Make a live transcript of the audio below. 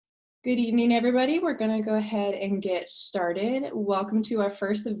Good evening, everybody. We're going to go ahead and get started. Welcome to our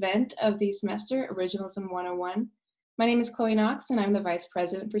first event of the semester, Originalism 101. My name is Chloe Knox, and I'm the Vice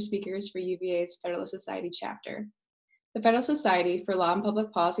President for Speakers for UVA's Federalist Society chapter. The Federalist Society for Law and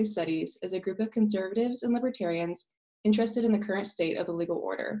Public Policy Studies is a group of conservatives and libertarians interested in the current state of the legal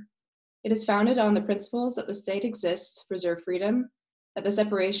order. It is founded on the principles that the state exists to preserve freedom, that the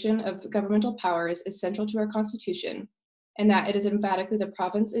separation of governmental powers is central to our Constitution, and that it is emphatically the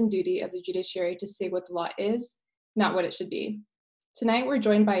province and duty of the judiciary to say what the law is, not what it should be. Tonight, we're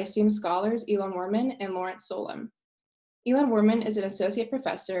joined by esteemed scholars Ilan Wurman and Lawrence Solum. Ilan Wurman is an associate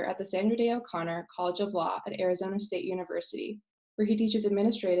professor at the Sandra Day O'Connor College of Law at Arizona State University, where he teaches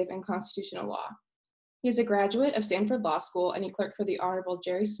administrative and constitutional law. He is a graduate of Stanford Law School, and he clerked for the Honorable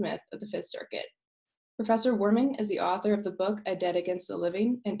Jerry Smith of the Fifth Circuit. Professor Wurman is the author of the book A Debt Against the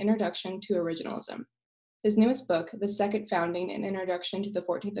Living, An Introduction to Originalism. His newest book, The Second Founding, An Introduction to the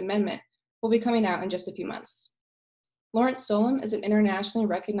 14th Amendment, will be coming out in just a few months. Lawrence Solum is an internationally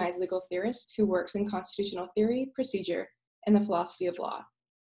recognized legal theorist who works in constitutional theory, procedure, and the philosophy of law.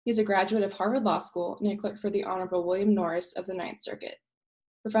 He is a graduate of Harvard Law School and a clerk for the Honorable William Norris of the Ninth Circuit.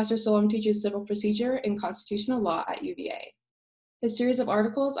 Professor Solum teaches civil procedure and constitutional law at UVA. His series of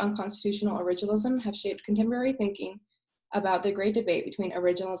articles on constitutional originalism have shaped contemporary thinking about the great debate between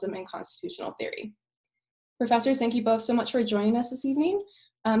originalism and constitutional theory. Professors, thank you both so much for joining us this evening.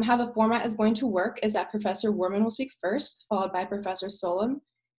 How the format is going to work is that Professor Wurman will speak first, followed by Professor Solum,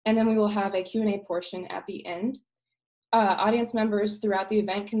 and then we will have a Q&A portion at the end. Audience members throughout the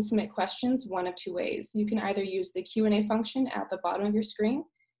event can submit questions one of two ways. You can either use the Q&A function at the bottom of your screen,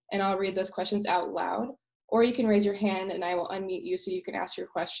 and I'll read those questions out loud, or you can raise your hand and I will unmute you so you can ask your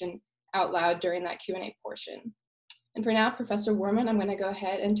question out loud during that Q&A portion. And for now, Professor Wurman, I'm going to go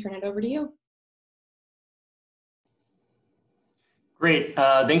ahead and turn it over to you. Great.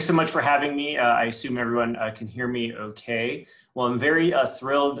 Thanks so much for having me. I assume everyone can hear me okay. Well, I'm very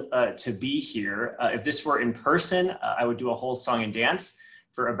thrilled to be here. If this were in person, I would do a whole song and dance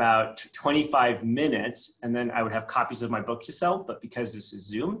for about 25 minutes, and then I would have copies of my book to sell. But because this is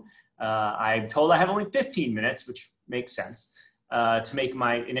Zoom, I'm told I have only 15 minutes, which makes sense, to make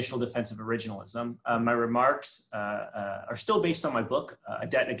my initial defense of originalism. My remarks are still based on my book, A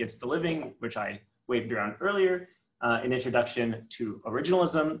Debt Against the Living, which I waved around earlier. An introduction to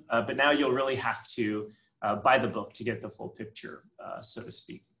originalism, but now you'll really have to buy the book to get the full picture, so to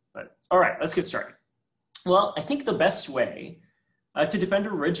speak. But all right, let's get started. Well, I think the best way to defend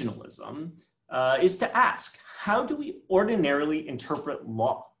originalism is to ask, how do we ordinarily interpret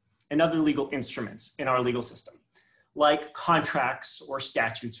law and other legal instruments in our legal system, like contracts or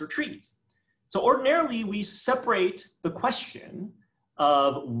statutes or treaties? So ordinarily, we separate the question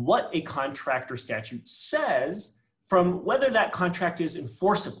of what a contract or statute says from whether that contract is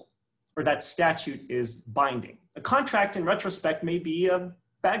enforceable or that statute is binding. A contract in retrospect may be a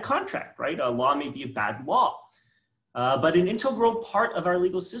bad contract, right? A law may be a bad law. But an integral part of our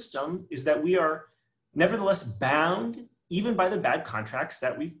legal system is that we are nevertheless bound even by the bad contracts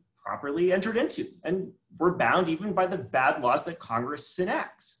that we've properly entered into. And we're bound even by the bad laws that Congress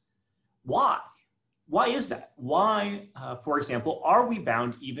enacts. Why? Why is that? Why, for example, are we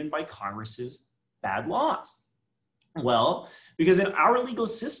bound even by Congress's bad laws? Well, because in our legal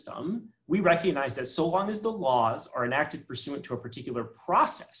system, we recognize that so long as the laws are enacted pursuant to a particular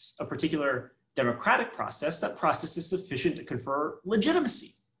process, a particular democratic process, that process is sufficient to confer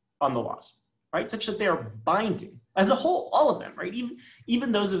legitimacy on the laws, right? Such that they are binding as a whole, all of them, right?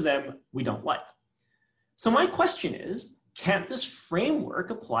 Even those of them we don't like. So my question is, can't this framework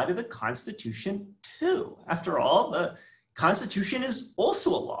apply to the Constitution too? After all, the Constitution is also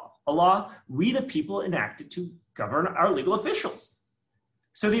a law we the people enacted to govern our legal officials.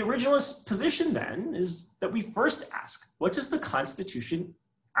 So the originalist position then is that we first ask, what does the Constitution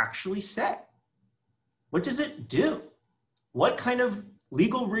actually say? What does it do? What kind of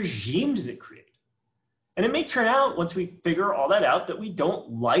legal regime does it create? And it may turn out, once we figure all that out, that we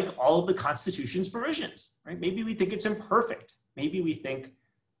don't like all of the Constitution's provisions, right? Maybe we think it's imperfect. Maybe we think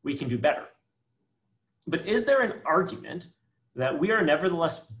we can do better. But is there an argument that we are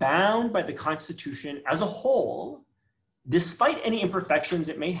nevertheless bound by the Constitution as a whole, despite any imperfections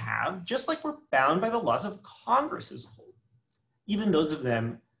it may have, just like we're bound by the laws of Congress as a whole, even those of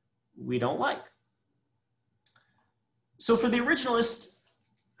them we don't like? So for the originalist,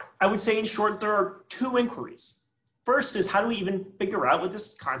 I would say in short, there are two inquiries. First is, how do we even figure out what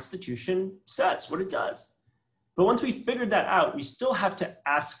this Constitution says, what it does? But once we've figured that out, we still have to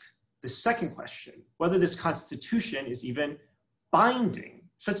ask the second question, whether this Constitution is even binding,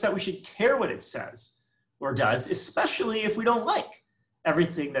 such that we should care what it says or does, especially if we don't like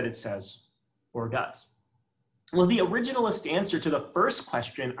everything that it says or does? Well, the originalist answer to the first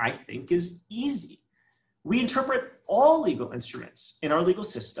question, I think, is easy. We interpret all legal instruments in our legal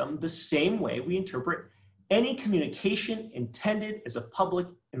system the same way we interpret any communication intended as a public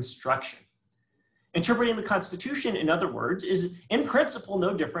instruction. Interpreting the Constitution, in other words, is in principle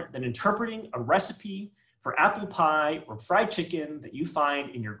no different than interpreting a recipe for apple pie or fried chicken that you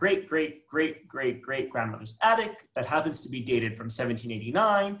find in your great-great-great-great-great-grandmother's attic that happens to be dated from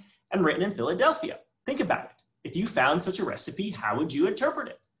 1789 and written in Philadelphia. Think about it. If you found such a recipe, how would you interpret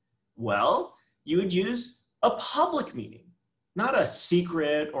it? Well, you would use a public meaning, not a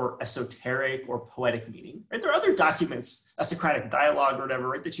secret or esoteric or poetic meaning. Right? There are other documents, a Socratic dialogue or whatever,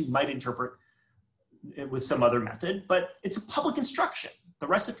 right, that you might interpret with some other method, but it's a public instruction. The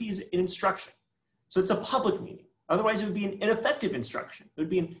recipe is an instruction. So it's a public meaning. Otherwise, it would be an ineffective instruction. It would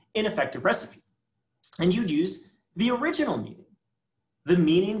be an ineffective recipe. And you'd use the original meaning, the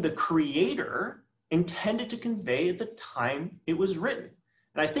meaning the creator intended to convey at the time it was written.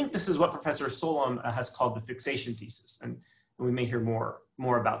 And I think this is what Professor Solum has called the fixation thesis, and we may hear more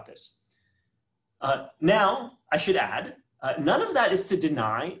about this. Now, I should add, none of that is to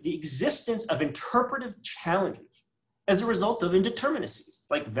deny the existence of interpretive challenges as a result of indeterminacies,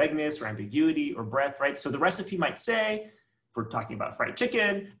 like vagueness or ambiguity or breadth, right? So the recipe might say, if we're talking about fried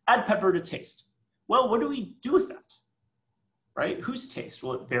chicken, add pepper to taste. Well, what do we do with that? Right? Whose taste?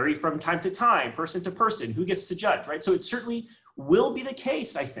 Will it vary from time to time, person to person? Who gets to judge, right? So it certainly will be the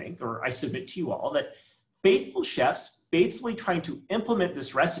case, I think, or I submit to you all, that faithful chefs, faithfully trying to implement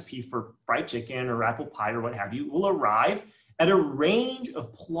this recipe for fried chicken or apple pie or what have you, will arrive at a range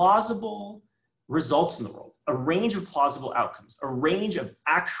of plausible results in the world, a range of plausible outcomes, a range of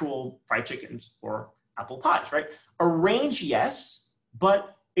actual fried chickens or apple pies, right? A range, yes,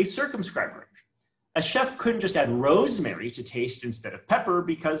 but a circumscribed range. A chef couldn't just add rosemary to taste instead of pepper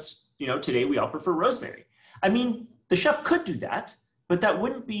because, today we all prefer rosemary. I mean, the chef could do that, but that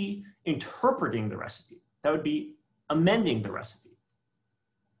wouldn't be interpreting the recipe. That would be amending the recipe.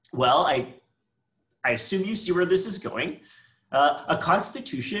 Well, I assume you see where this is going. A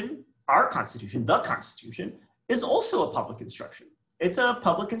constitution, our constitution, the Constitution, is also a public instruction. It's a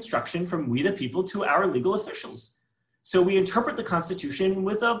public instruction from we the people to our legal officials. So we interpret the Constitution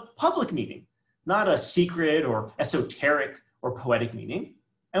with a public meaning, not a secret or esoteric or poetic meaning,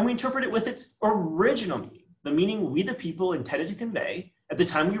 and we interpret it with its original meaning, the meaning we the people intended to convey at the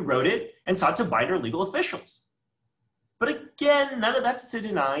time we wrote it and sought to bind our legal officials. But again, none of that's to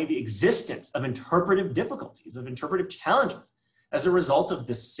deny the existence of interpretive difficulties, of interpretive challenges as a result of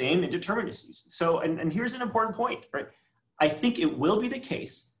the same indeterminacies. So, and here's an important point, right? I think it will be the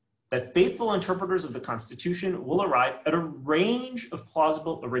case that faithful interpreters of the Constitution will arrive at a range of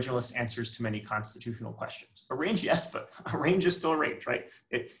plausible originalist answers to many constitutional questions. A range, yes, but a range is still a range, right?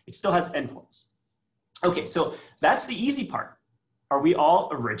 It still has endpoints. Okay, so that's the easy part. Are we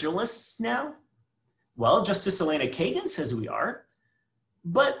all originalists now? Well, Justice Elena Kagan says we are,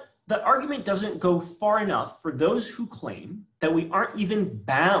 but the argument doesn't go far enough for those who claim that we aren't even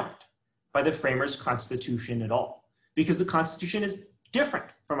bound by the framers' Constitution at all, because the Constitution is different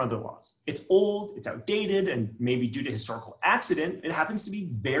from other laws. It's old, it's outdated, and maybe due to historical accident, it happens to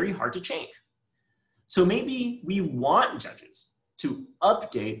be very hard to change. So maybe we want judges to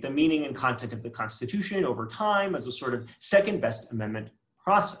update the meaning and content of the Constitution over time as a sort of second best amendment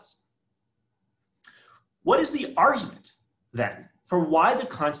process. What is the argument then for why the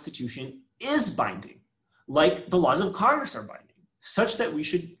Constitution is binding, like the laws of Congress are binding, such that we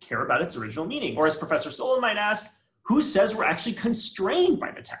should care about its original meaning? Or as Professor Solum might ask, who says we're actually constrained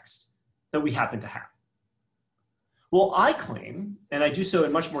by the text that we happen to have? Well, I claim, and I do so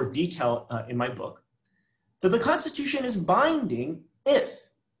in much more detail in my book, that the Constitution is binding if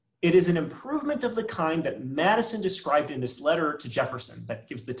it is an improvement of the kind that Madison described in this letter to Jefferson that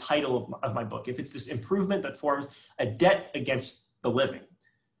gives the title of my book, if it's this improvement that forms a debt against the living.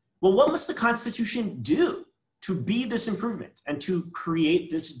 Well, what must the Constitution do to be this improvement and to create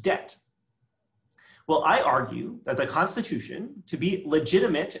this debt? Well, I argue that the Constitution, to be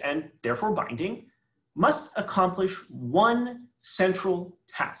legitimate and therefore binding, must accomplish one central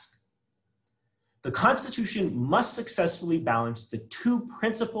task. The Constitution must successfully balance the two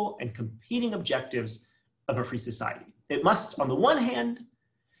principal and competing objectives of a free society. It must, on the one hand,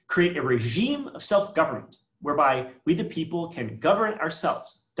 create a regime of self-government whereby we the people can govern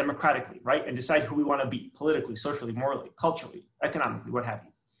ourselves democratically, right? And decide who we want to be politically, socially, morally, culturally, economically, what have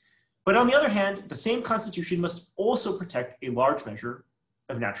you. But on the other hand, the same Constitution must also protect a large measure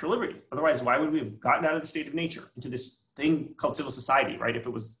of natural liberty. Otherwise, why would we have gotten out of the state of nature into this thing called civil society, right? If it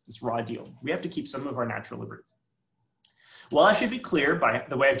was this raw deal, we have to keep some of our natural liberty. Well, I should be clear by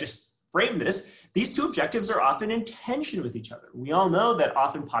the way I've just framed this, these two objectives are often in tension with each other. We all know that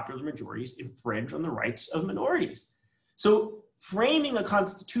often popular majorities infringe on the rights of minorities. So framing a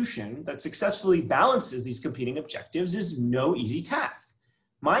constitution that successfully balances these competing objectives is no easy task.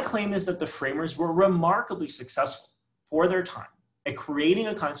 My claim is that the framers were remarkably successful for their time at creating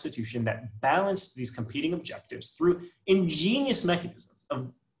a constitution that balanced these competing objectives through ingenious mechanisms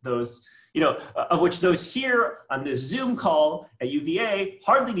of those, of which those here on this Zoom call at UVA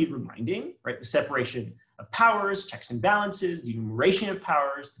hardly need reminding, right? The separation of powers, checks and balances, the enumeration of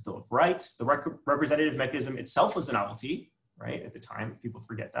powers, the Bill of Rights, the representative mechanism itself was a novelty, right? At the time, people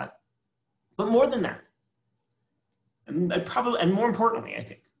forget that. But more than that, and more importantly, I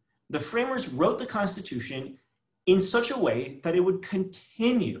think, the framers wrote the Constitution in such a way that it would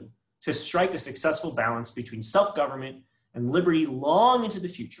continue to strike a successful balance between self-government and liberty long into the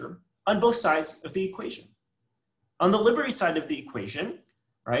future on both sides of the equation. On the liberty side of the equation,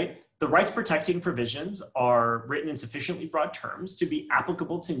 right, the rights protecting provisions are written in sufficiently broad terms to be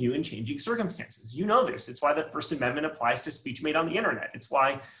applicable to new and changing circumstances. You know this. It's why the First Amendment applies to speech made on the internet. It's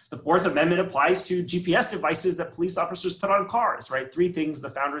why the Fourth Amendment applies to GPS devices that police officers put on cars, right? Three things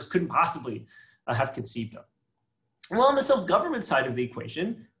the founders couldn't possibly have conceived of. Well, on the self-government side of the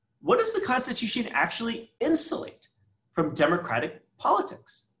equation, what does the Constitution actually insulate from democratic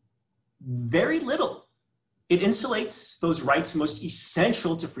politics? Very little. It insulates those rights most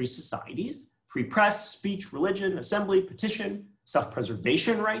essential to free societies: free press, speech, religion, assembly, petition,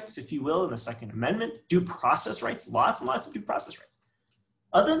 self-preservation rights, if you will, in the Second Amendment, due process rights, lots and lots of due process rights.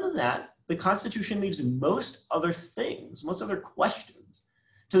 Other than that, the Constitution leaves most other things, most other questions,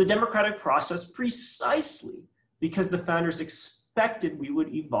 to the democratic process precisely because the founders expected we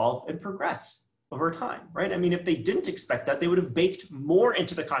would evolve and progress over time, right? I mean, if they didn't expect that, they would have baked more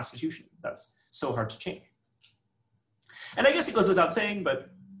into the Constitution. That's so hard to change. And I guess it goes without saying, but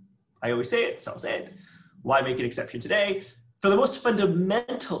I always say it, so I'll say it. Why make an exception today? For the most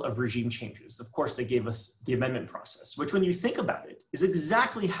fundamental of regime changes, of course, they gave us the amendment process, which when you think about it, is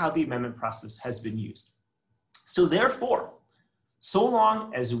exactly how the amendment process has been used. So therefore, so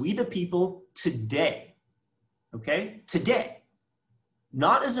long as we the people today, okay, today,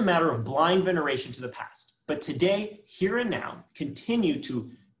 not as a matter of blind veneration to the past, but today, here and now, continue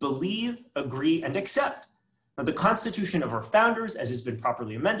to believe, agree, and accept that the Constitution of our founders, as has been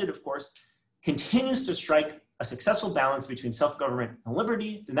properly amended, of course, continues to strike a successful balance between self-government and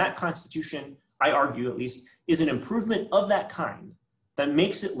liberty, then that Constitution, I argue at least, is an improvement of that kind that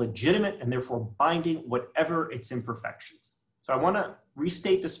makes it legitimate and therefore binding whatever its imperfections. So I want to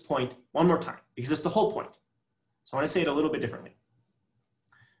restate this point one more time because it's the whole point. So I want to say it a little bit differently.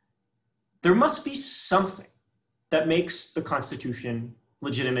 There must be something that makes the Constitution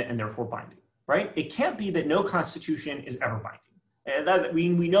legitimate and therefore binding, right? It can't be that no Constitution is ever binding. And that, we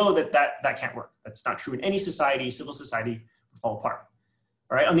know that can't work. That's not true in any society. Civil society would fall apart.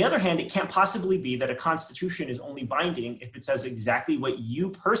 All right. On the other hand, it can't possibly be that a Constitution is only binding if it says exactly what you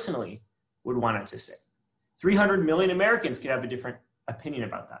personally would want it to say. 300 million Americans could have a different opinion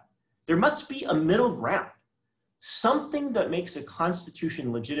about that. There must be a middle ground, something that makes a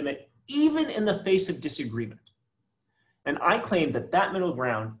Constitution legitimate even in the face of disagreement. And I claim that that middle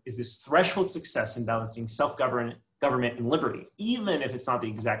ground is this threshold success in balancing self-government, government, and liberty, even if it's not the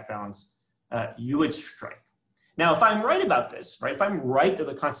exact balance you would strike. Now, if I'm right about this, right, if I'm right that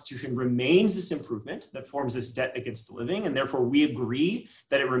the Constitution remains this improvement that forms this debt against the living, and therefore we agree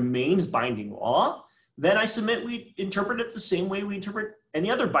that it remains binding law, then I submit we interpret it the same way we interpret any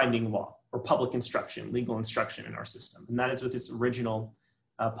other binding law or public instruction, legal instruction in our system, and that is with its original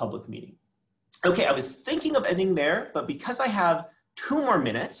public meaning. Okay, I was thinking of ending there, but because I have 2 more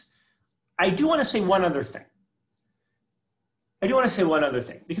minutes, I do want to say one other thing.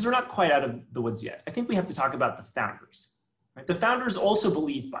 Because we're not quite out of the woods yet. I think we have to talk about the founders. Right? The founders also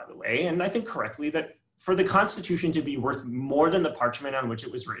believed, by the way, and I think correctly, that for the Constitution to be worth more than the parchment on which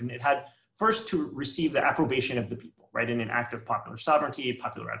it was written, it had first to receive the approbation of the people, right, in an act of popular sovereignty,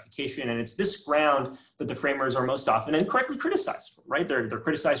 popular ratification, and it's this ground that the framers are most often and correctly criticized for, right? They're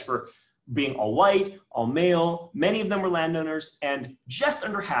criticized for being all white, all male, many of them were landowners, and just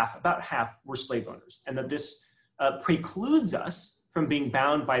under half, about half, were slave owners, and that this precludes us from being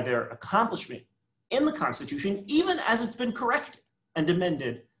bound by their accomplishment in the Constitution, even as it's been corrected and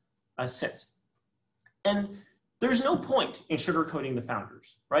amended since. And there's no point in sugarcoating the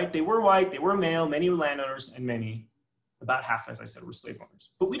founders, right? They were white, they were male, many were landowners, and many, about half, as I said, were slave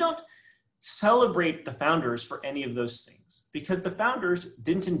owners. But we don't celebrate the founders for any of those things because the founders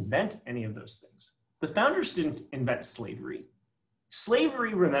didn't invent any of those things. The founders didn't invent slavery.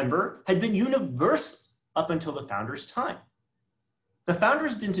 Slavery, remember, had been universal up until the founders' time. The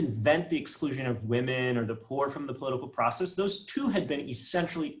founders didn't invent the exclusion of women or the poor from the political process. Those two had been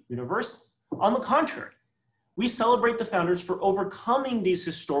essentially universal. On the contrary, we celebrate the founders for overcoming these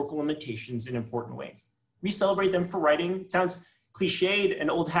historical limitations in important ways. We celebrate them for writing, it sounds cliched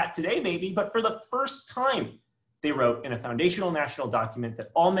and old hat today maybe, but for the first time, they wrote in a foundational national document that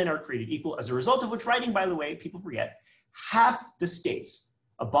all men are created equal, as a result of which writing, by the way, people forget, half the states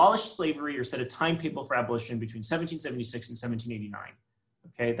abolished slavery or set a timetable for abolition between 1776 and 1789.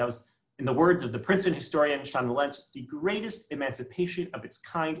 Okay, that was, in the words of the Princeton historian Sean Wilentz, the greatest emancipation of its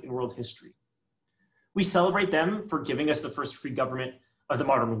kind in world history. We celebrate them for giving us the first free government of the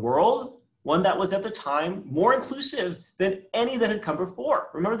modern world, one that was at the time more inclusive than any that had come before.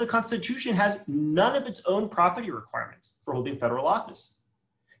 Remember, the Constitution has none of its own property requirements for holding federal office.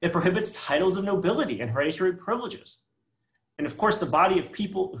 It prohibits titles of nobility and hereditary privileges. And of course, the body of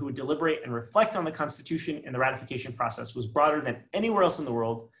people who would deliberate and reflect on the Constitution in the ratification process was broader than anywhere else in the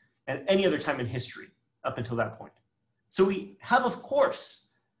world and any other time in history up until that point. So we have, of course,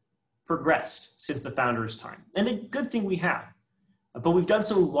 progressed since the founders' time, and a good thing we have. But we've done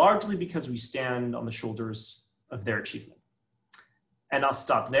so largely because we stand on the shoulders of their achievement. And I'll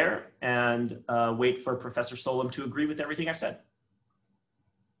stop there and wait for Professor Solum to agree with everything I've said.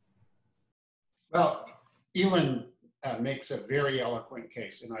 Well, Ilan makes a very eloquent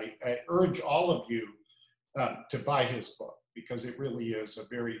case, and I urge all of you to buy his book, because it really is a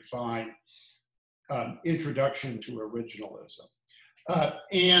very fine introduction to originalism.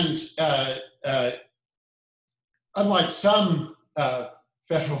 Unlike some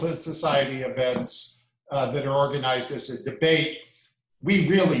Federalist Society events that are organized as a debate, we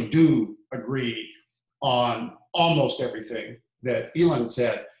really do agree on almost everything that Ilan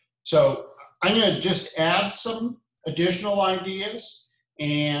said. So I'm going to just add some additional ideas,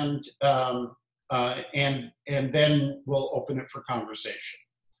 and then we'll open it for conversation.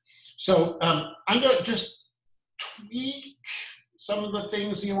 So I'm going to just tweak some of the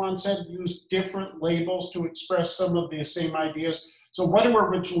things Ilan said, use different labels to express some of the same ideas. So what do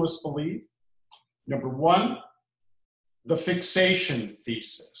originalists believe? Number one, the fixation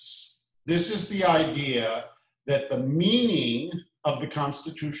thesis. This is the idea that the meaning of the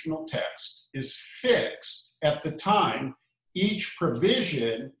constitutional text is fixed at the time each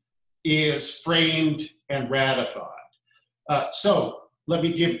provision is framed and ratified. So let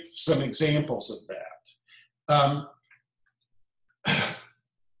me give some examples of that.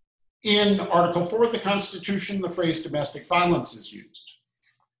 In Article 4 of the Constitution, the phrase domestic violence is used.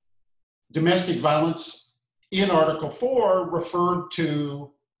 Domestic violence in Article 4 referred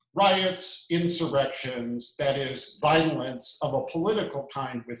to riots, insurrections, that is, violence of a political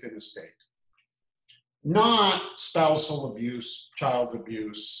kind within a state. Not spousal abuse, child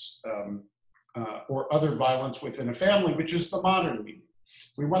abuse, or other violence within a family, which is the modern meaning.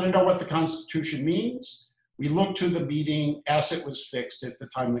 We want to know what the Constitution means. We look to the meaning as it was fixed at the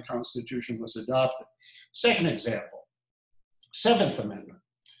time the Constitution was adopted. Second example, Seventh Amendment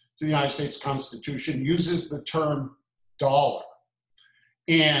to the United States Constitution uses the term dollar.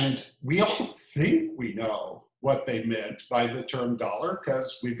 And we all think we know what they meant by the term dollar,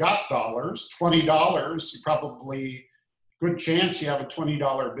 because we've got dollars, $20, you probably, good chance you have a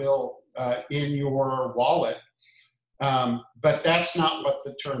 $20 bill in your wallet. But that's not what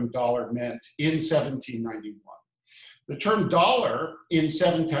the term dollar meant in 1791. The term dollar in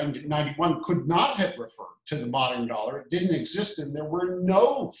 1791 could not have referred to the modern dollar. It didn't exist, and there were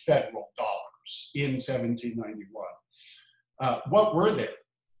no federal dollars in 1791. What were there?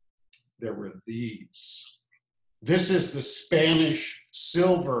 There were these. This is the Spanish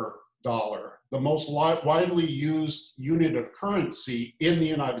silver dollar, the most widely used unit of currency in the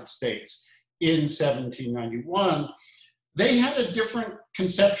United States in 1791. They had a different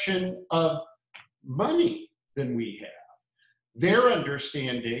conception of money than we have. Their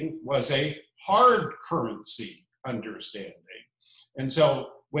understanding was a hard currency understanding. And so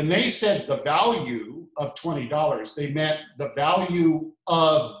when they said the value of $20, they meant the value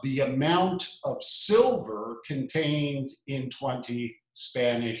of the amount of silver contained in 20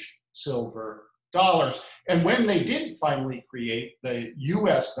 Spanish silver dollars. And when they did finally create the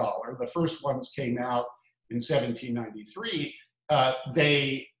US dollar, the first ones came out in 1793,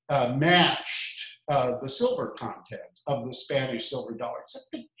 they matched the silver content of the Spanish silver dollar,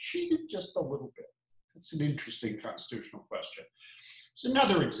 except they cheated just a little bit. That's an interesting constitutional question. It's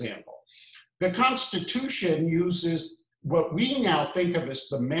another example. The Constitution uses what we now think of as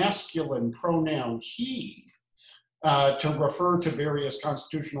the masculine pronoun he to refer to various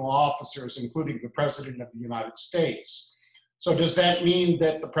constitutional officers, including the President of the United States. So does that mean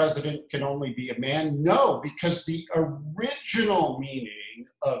that the president can only be a man? No, because the original meaning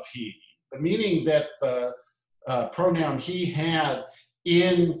of he, the meaning that the pronoun he had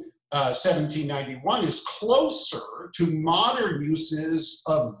in 1791 is closer to modern uses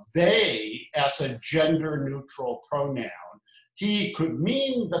of they as a gender-neutral pronoun. He could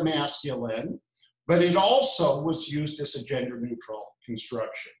mean the masculine, but it also was used as a gender-neutral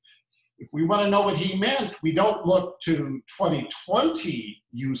construction. If we want to know what he meant, we don't look to 2020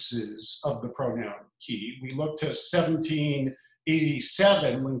 uses of the pronoun he. We look to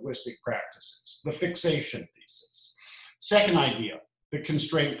 1787 linguistic practices, the fixation thesis. Second idea, the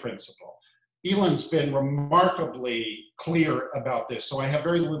constraint principle. Ilan's been remarkably clear about this, so I have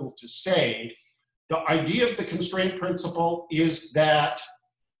very little to say. The idea of the constraint principle is that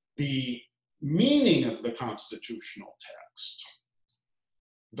the meaning of the constitutional text,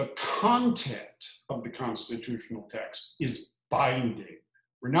 the content of the constitutional text is binding.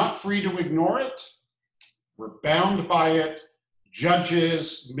 We're not free to ignore it. We're bound by it.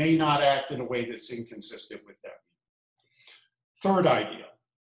 Judges may not act in a way that's inconsistent with that. Third idea.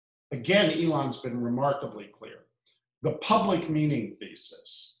 Again, Ilan's been remarkably clear. The public meaning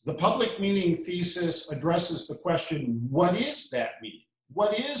thesis. The public meaning thesis addresses the question, what is that meaning?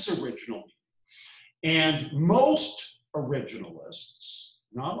 What is original meaning? And most originalists,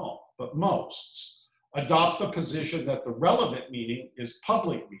 not all, but most, adopt the position that the relevant meaning is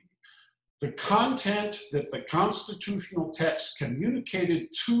public meaning. The content that the constitutional text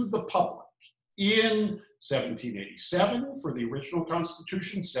communicated to the public in 1787 for the original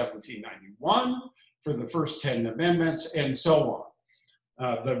Constitution, 1791 for the first 10 amendments, and so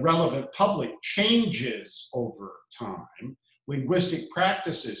on. The relevant public changes over time. Linguistic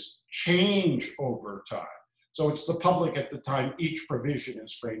practices change over time. So it's the public at the time each provision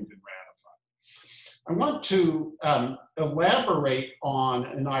is framed and ratified. I want to elaborate on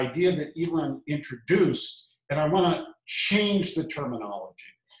an idea that Ilan introduced, and I want to change the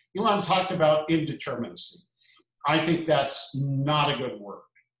terminology. Ilan talked about indeterminacy. I think that's not a good word.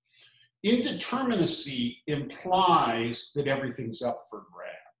 Indeterminacy implies that everything's up for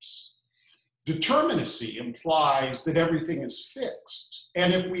grabs. Determinacy implies that everything is fixed.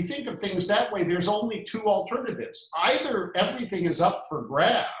 And if we think of things that way, there's only two alternatives. Either everything is up for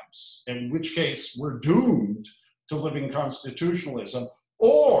grabs, in which case we're doomed to living constitutionalism,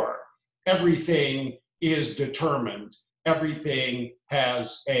 or everything is determined. Everything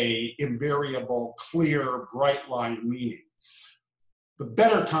has an invariable, clear, bright line meaning. The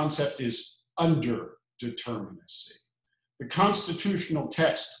better concept is underdeterminacy. The constitutional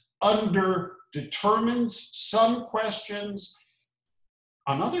text underdetermines some questions.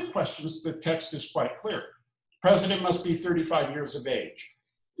 On other questions, the text is quite clear. The president must be 35 years of age.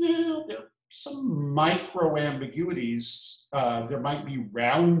 Yeah, there are some micro ambiguities. There might be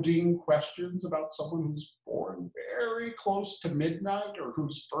rounding questions about someone who's born very close to midnight or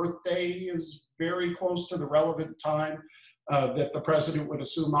whose birthday is very close to the relevant time that the president would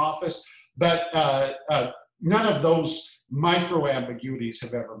assume office. But none of those micro ambiguities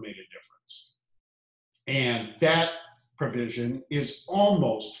have ever made a difference. And that provision is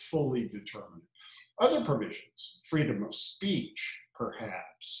almost fully determined. Other provisions, freedom of speech,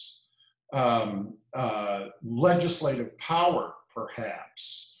 perhaps, legislative power,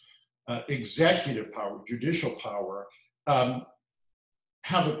 perhaps, executive power, judicial power,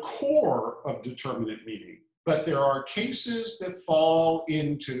 have a core of determinate meaning. But there are cases that fall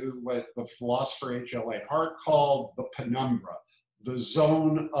into what the philosopher H.L.A. Hart called the penumbra, the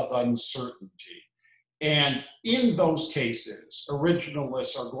zone of uncertainty. And in those cases,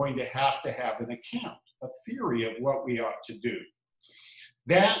 originalists are going to have an account, a theory of what we ought to do.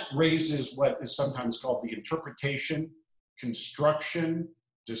 That raises what is sometimes called the interpretation, construction,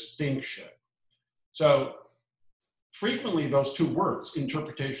 distinction. So frequently those two words,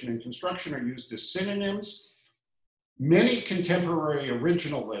 interpretation and construction, are used as synonyms. Many contemporary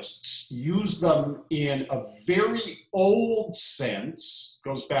originalists use them in a very old sense,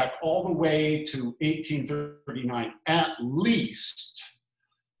 goes back all the way to 1839 at least,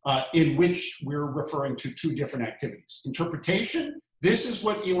 in which we're referring to two different activities. Interpretation, this is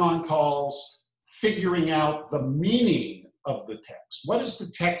what Ilan calls figuring out the meaning of the text. What does the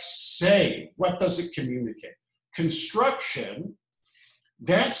text say? What does it communicate? Construction,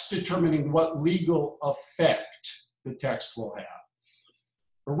 that's determining what legal effect the text will have.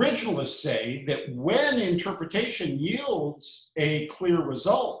 Originalists say that when interpretation yields a clear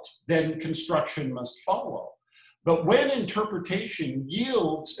result, then construction must follow. But when interpretation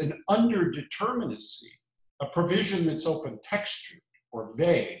yields an underdeterminacy, a provision that's open-textured or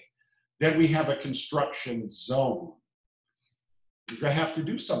vague, then we have a construction zone. you're going to have to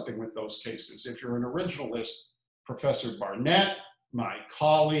do something with those cases. If you're an originalist, Professor Barnett, my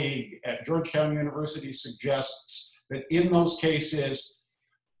colleague at Georgetown University, suggests that in those cases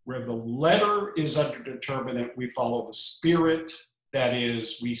where the letter is underdeterminate, we follow the spirit. That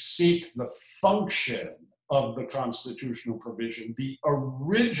is, we seek the function of the constitutional provision, the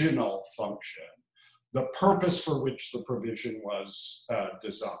original function, the purpose for which the provision was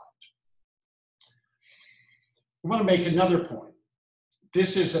designed. I want to make another point.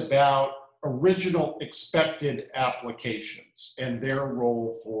 This is about original expected applications and their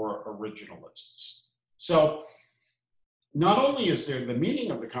role for originalists. So not only is there the meaning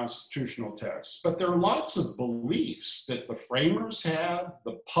of the constitutional text, but there are lots of beliefs that the framers had,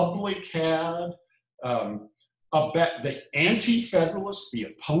 the public had, about the anti-federalists, the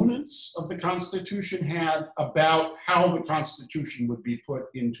opponents of the Constitution had, about how the Constitution would be put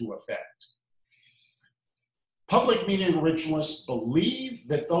into effect. Public meaning originalists believe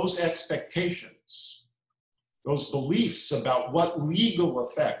that those expectations, those beliefs about what legal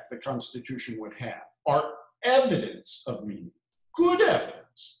effect the Constitution would have, are evidence of meaning, good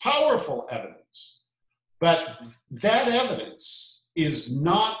evidence, powerful evidence. But that evidence is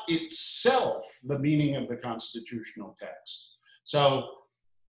not itself the meaning of the constitutional text. So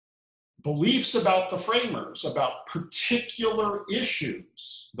beliefs about the framers, about particular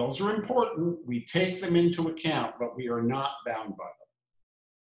issues, those are important. We take them into account, but we are not bound by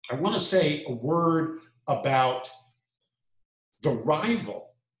them. I want to say a word about the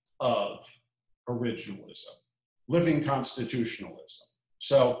rival of originalism, living constitutionalism.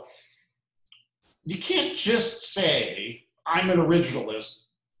 So you can't just say, I'm an originalist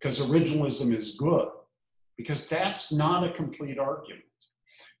because originalism is good, because that's not a complete argument.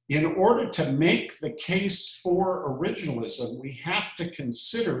 In order to make the case for originalism, we have to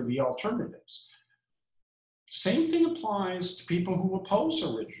consider the alternatives. Same thing applies to people who oppose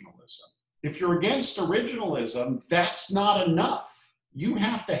originalism. If you're against originalism, that's not enough. You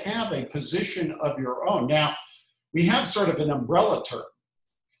have to have a position of your own. Now, we have sort of an umbrella term,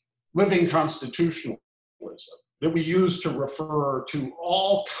 living constitutionalism, that we use to refer to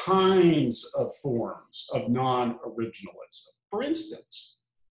all kinds of forms of non-originalism. For instance,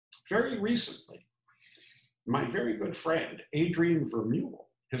 very recently, my very good friend, Adrian Vermeule,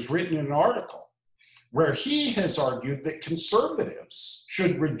 has written an article where he has argued that conservatives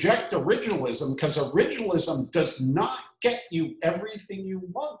should reject originalism because originalism does not get you everything you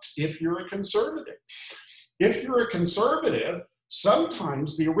want if you're a conservative. If you're a conservative,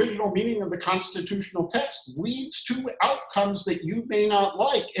 sometimes the original meaning of the constitutional text leads to outcomes that you may not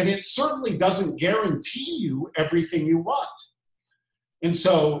like, and it certainly doesn't guarantee you everything you want. And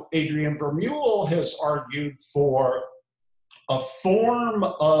so Adrian Vermeule has argued for a form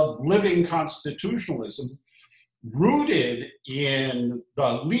of living constitutionalism rooted in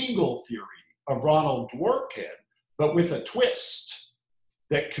the legal theory of Ronald Dworkin, but with a twist,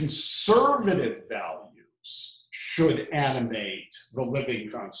 that conservative values should animate the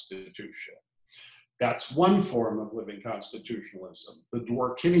living constitution. That's one form of living constitutionalism, the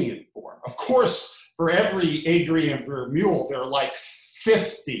Dworkinian form. Of course, for every Adrian Vermeule, there are like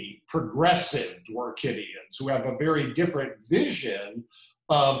 50 progressive Dworkinians who have a very different vision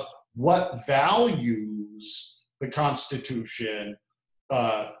of what values the Constitution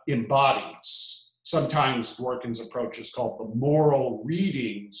embodies. Sometimes Dworkin's approach is called the moral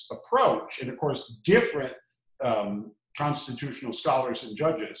readings approach. And of course, different constitutional scholars and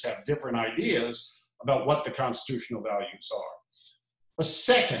judges have different ideas about what the constitutional values are. A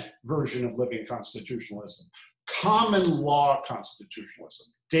second version of living constitutionalism, common law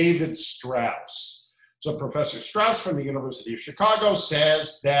constitutionalism. David Strauss. So Professor Strauss from the University of Chicago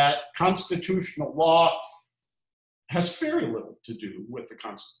says that constitutional law has very little to do with the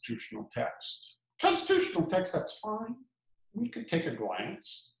constitutional text. Constitutional text, that's fine. We could take a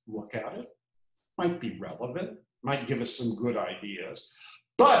glance, look at it. Might be relevant, might give us some good ideas.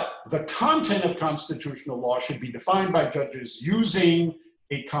 But the content of constitutional law should be defined by judges using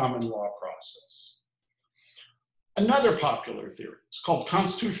a common law process. Another popular theory is called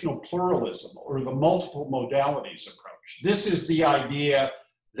constitutional pluralism, or the multiple modalities approach. This is the idea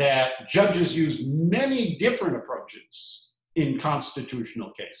that judges use many different approaches in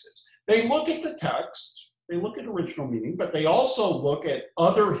constitutional cases. They look at the text, they look at original meaning, but they also look at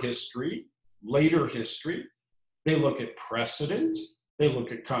other history, later history. They look at precedent, they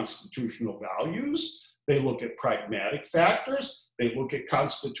look at constitutional values, they look at pragmatic factors, they look at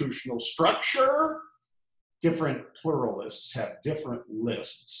constitutional structure. Different pluralists have different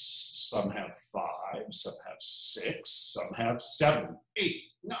lists. Some have 5, some have 6, some have 7, 8,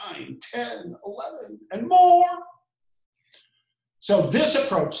 9, 10, 11, and more. So this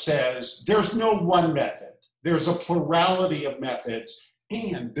approach says there's no one method. There's a plurality of methods,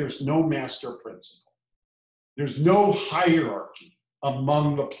 and there's no master principle. There's no hierarchy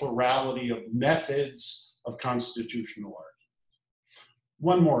among the plurality of methods of constitutional argument.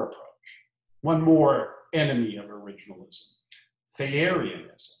 One more approach, one more enemy of originalism,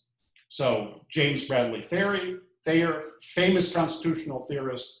 Thayerianism. So James Bradley Thayer, famous constitutional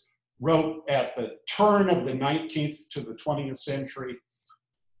theorist, wrote at the turn of the 19th to the 20th century,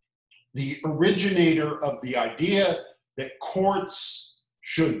 the originator of the idea that courts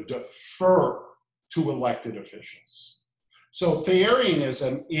should defer to elected officials. So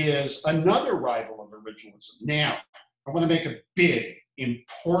Thayerianism is another rival of originalism. Now, I want to make a big,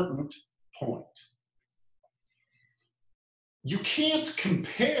 important point. You can't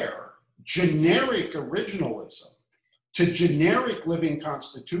compare generic originalism to generic living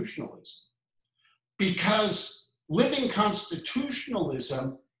constitutionalism, because living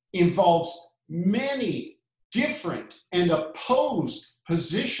constitutionalism involves many different and opposed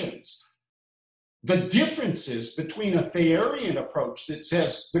positions. The differences between a Thayerian approach that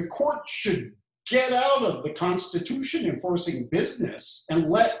says the court should get out of the Constitution enforcing business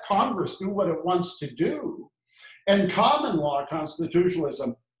and let Congress do what it wants to do, and common law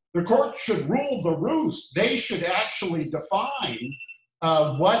constitutionalism, the court should rule the roost. They should actually define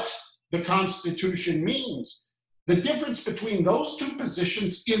what the Constitution means. The difference between those two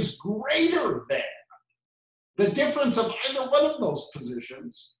positions is greater than the difference of either one of those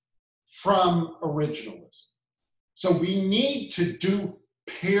positions from originalism. So we need to do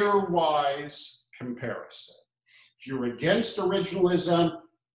pairwise comparison. If you're against originalism,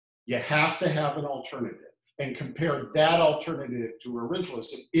 you have to have an alternative and compare that alternative to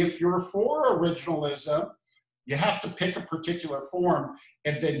originalism. If you're for originalism, you have to pick a particular form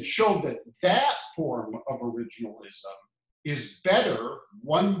and then show that that form of originalism is better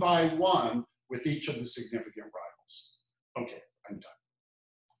one by one with each of the significant rivals. Okay, I'm done.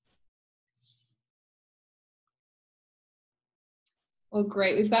 Well,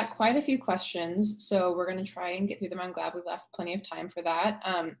 great. We've got quite a few questions, so we're going to try and get through them. I'm glad we left plenty of time for that.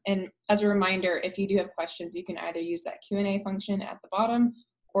 And as a reminder, if you do have questions, you can either use that Q&A function at the bottom,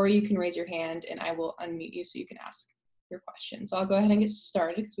 or you can raise your hand and I will unmute you so you can ask your question. So I'll go ahead and get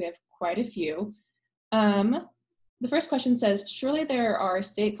started because we have quite a few. The first question says, surely there are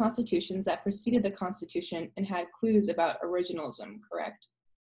state constitutions that preceded the Constitution and had clues about originalism, correct?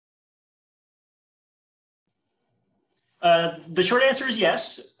 The short answer is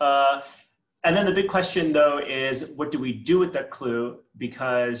yes. And then the big question, though, is what do we do with that clue?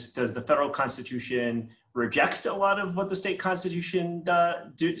 Because does the federal constitution reject a lot of what the state constitutions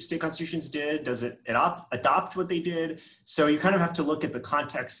did? Does it adopt what they did? So you kind of have to look at the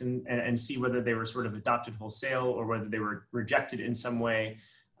context and see whether they were sort of adopted wholesale or whether they were rejected in some way.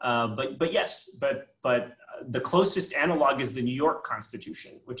 But yes, but the closest analog is the New York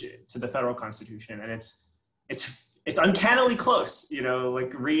Constitution, to the federal constitution, and it's uncannily close, you know,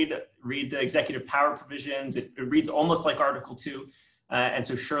 like read the executive power provisions. It reads almost like Article 2. And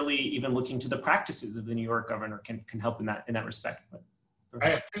so surely even looking to the practices of the New York governor can help in that respect. But,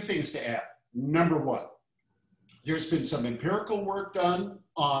 I have two things to add. Number one, there's been some empirical work done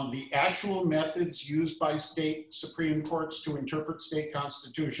on the actual methods used by state Supreme Courts to interpret state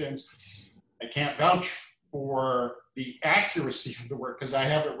constitutions. I can't vouch for the accuracy of the work because I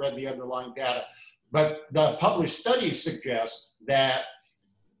haven't read the underlying data. But the published studies suggest that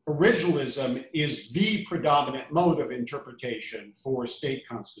originalism is the predominant mode of interpretation for state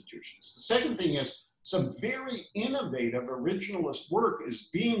constitutions. The second thing is some very innovative originalist work is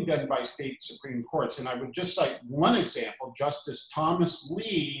being done by state Supreme Courts. And I would just cite one example, Justice Thomas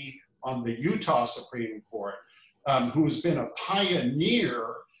Lee on the Utah Supreme Court, who's been a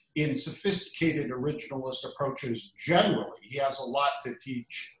pioneer in sophisticated originalist approaches generally. He has a lot to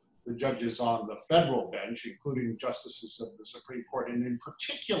teach the judges on the federal bench, including justices of the Supreme Court, and in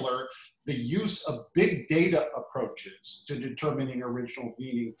particular, the use of big data approaches to determining original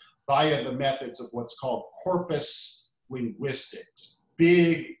meaning via the methods of what's called corpus linguistics,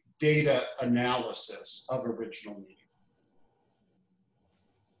 big data analysis of original meaning.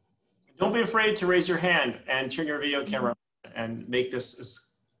 don't be afraid to raise your hand and turn your video camera on and make this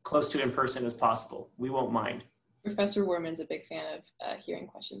as close to in person as possible. We won't mind. Professor Wurman's a big fan of hearing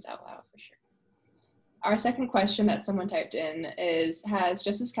questions out loud, for sure. Our second question that someone typed in is, has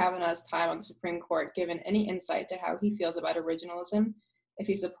Justice Kavanaugh's time on the Supreme Court given any insight to how he feels about originalism? If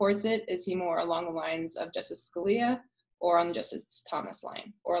he supports it, is he more along the lines of Justice Scalia or on the Justice Thomas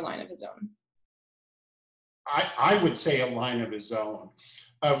line, or a line of his own? I would say a line of his own.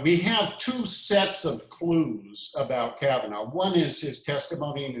 We have two sets of clues about Kavanaugh. One is his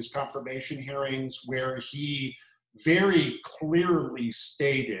testimony in his confirmation hearings, where he very clearly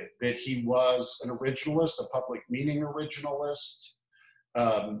stated that he was an originalist, a public meaning originalist.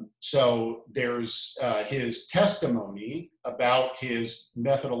 So there's his testimony about his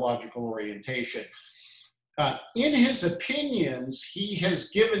methodological orientation. In his opinions, he has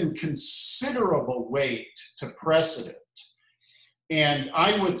given considerable weight to precedent. And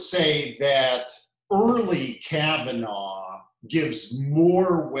I would say that early Kavanaugh gives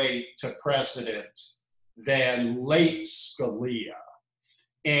more weight to precedent than late Scalia,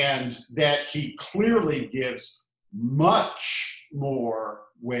 and that he clearly gives much more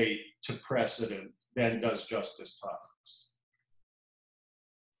weight to precedent than does Justice Thomas.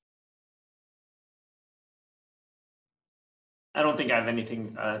 I don't think I have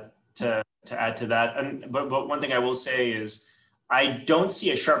anything to add to that. But one thing I will say is, I don't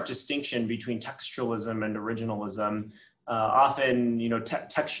see a sharp distinction between textualism and originalism. Often,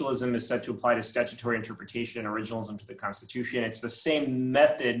 textualism is said to apply to statutory interpretation, originalism to the Constitution. It's the same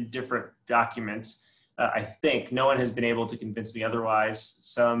method, different documents. I think no one has been able to convince me otherwise.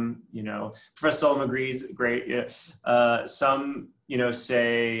 Some, Professor Solum agrees, great. Yeah. Some,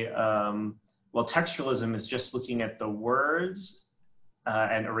 say, well, textualism is just looking at the words,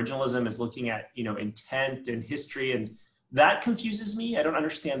 and originalism is looking at, intent and history, and that confuses me. I don't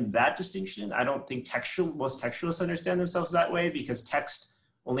understand that distinction. I don't think most textualists understand themselves that way, because text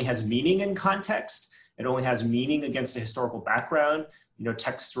only has meaning in context. It only has meaning against a historical background.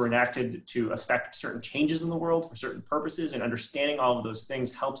 Texts were enacted to affect certain changes in the world for certain purposes, and understanding all of those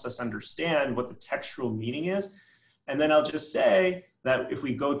things helps us understand what the textual meaning is. And then I'll just say that if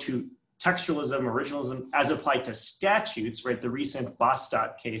we go to textualism, originalism, as applied to statutes, right? The recent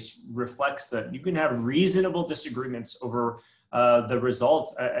Bostock case reflects that you can have reasonable disagreements over the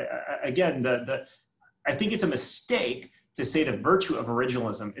results. Again, I think it's a mistake to say the virtue of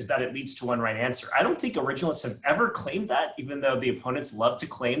originalism is that it leads to one right answer. I don't think originalists have ever claimed that, even though the opponents love to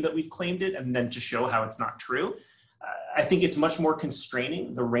claim that we've claimed it and then to show how it's not true. I think it's much more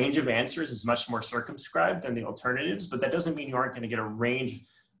constraining. The range of answers is much more circumscribed than the alternatives, but that doesn't mean you aren't going to get a range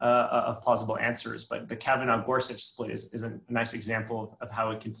of plausible answers. But the Kavanaugh-Gorsuch split is a nice example of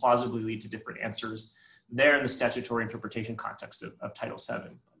how it can plausibly lead to different answers there in the statutory interpretation context of Title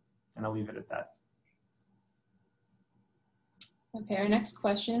VII. And I'll leave it at that. Okay, our next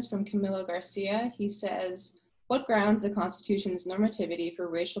question is from Camilo Garcia. He says, what grounds the Constitution's normativity for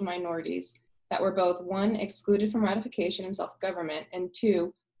racial minorities that were both, 1, excluded from ratification and self-government, and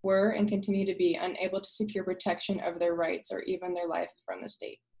 2, were and continue to be unable to secure protection of their rights or even their life from the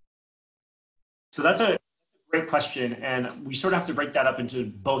state? So that's a great question, and we sort of have to break that up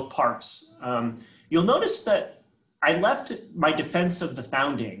into both parts. You'll notice that I left my defense of the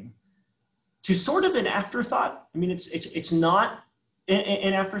founding to sort of an afterthought. I mean, it's not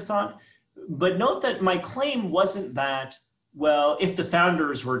an afterthought, but note that my claim wasn't that, well, if the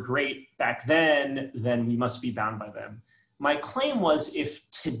founders were great back then we must be bound by them. My claim was, if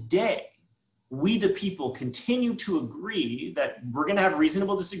today we the people continue to agree that we're going to have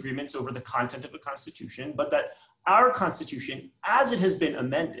reasonable disagreements over the content of a constitution, but that our constitution, as it has been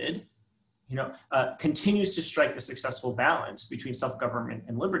amended, continues to strike the successful balance between self-government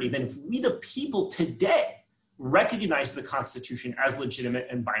and liberty, then if we the people today recognize the Constitution as legitimate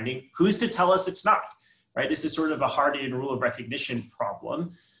and binding, who's to tell us it's not, right? This is sort of a Hardian rule of recognition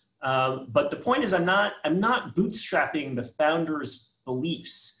problem. But the point is, I'm not bootstrapping the founders'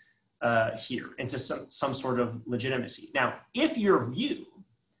 beliefs here into some sort of legitimacy. Now, if your view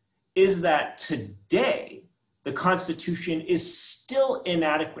is that today the Constitution is still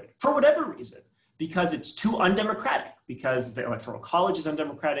inadequate for whatever reason, because it's too undemocratic, because the Electoral College is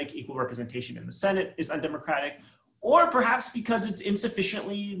undemocratic, equal representation in the Senate is undemocratic, or perhaps because it's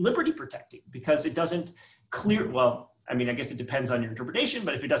insufficiently liberty protecting, because it doesn't well, I mean, I guess it depends on your interpretation,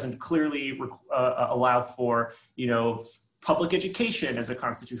 but if it doesn't clearly allow for, public education as a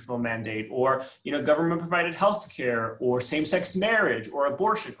constitutional mandate, or, government provided health care, or same-sex marriage, or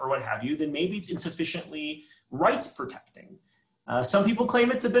abortion, or what have you, then maybe it's insufficiently rights protecting. Some people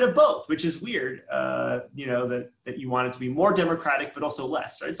claim it's a bit of both, which is weird, that you want it to be more democratic, but also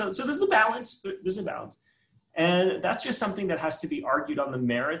less, right? So there's a balance, And that's just something that has to be argued on the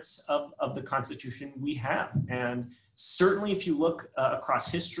merits of the Constitution we have. And certainly if you look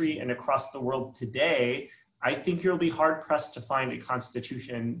across history and across the world today, I think you'll be hard pressed to find a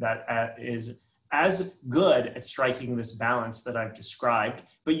Constitution that is as good at striking this balance that I've described.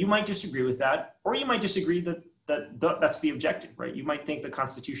 But you might disagree with that, or you might disagree that that's the objective, right? You might think the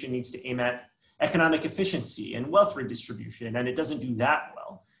Constitution needs to aim at economic efficiency and wealth redistribution, and it doesn't do that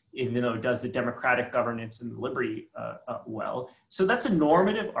well, even though it does the democratic governance and liberty well. So that's a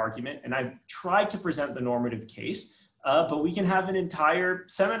normative argument, and I've tried to present the normative case, but we can have an entire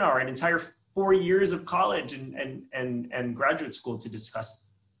seminar, an entire 4 years of college and graduate school to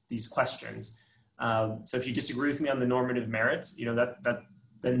discuss these questions. So if you disagree with me on the normative merits,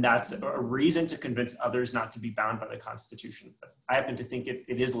 then that's a reason to convince others not to be bound by the Constitution. But I happen to think it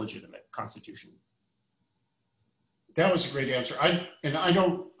is a legitimate Constitution. That was a great answer. I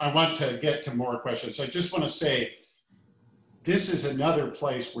want to get to more questions. I just want to say, this is another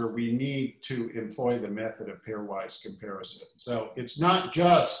place where we need to employ the method of pairwise comparison. So it's not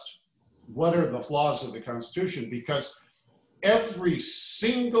just what are the flaws of the Constitution, because every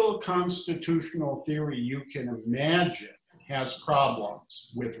single constitutional theory you can imagine has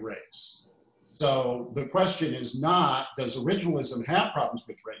problems with race. So the question is not, does originalism have problems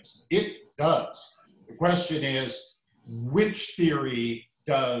with race? It does. The question is, which theory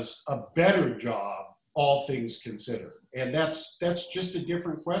does a better job, all things considered? And that's just a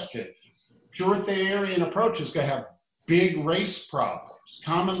different question. Pure Thayerian approach is going to have big race problems.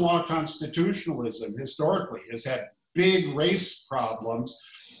 Common law constitutionalism historically has had big race problems.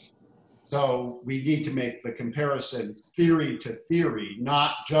 So we need to make the comparison theory to theory,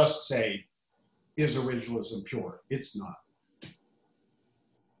 not just say, is originalism pure? It's not.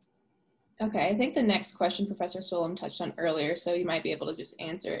 Okay, I think the next question Professor Solum touched on earlier, so you might be able to just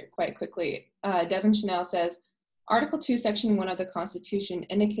answer it quite quickly. Devin Chanel says, Article 2, Section 1 of the Constitution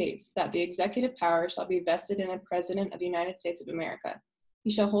indicates that the executive power shall be vested in a President of the United States of America.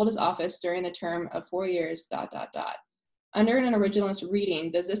 He shall hold his office during the term of 4 years, ... Under an originalist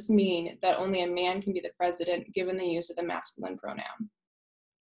reading, does this mean that only a man can be the president given the use of the masculine pronoun?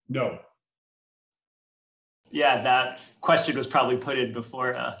 No. Yeah, that question was probably put in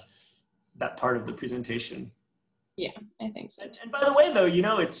before that part of the presentation. Yeah, I think so. And by the way, though,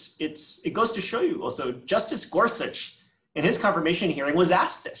 it goes to show you also, Justice Gorsuch in his confirmation hearing was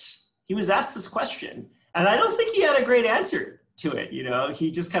asked this. He was asked this question, and I don't think he had a great answer to it.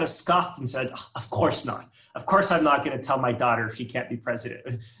 He just kind of scoffed and said, "Of course not. Of course, I'm not going to tell my daughter she can't be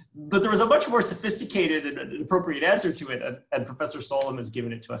president." But there was a much more sophisticated and appropriate answer to it, and Professor Solum has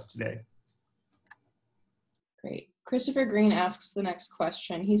given it to us today. Great. Christopher Green asks the next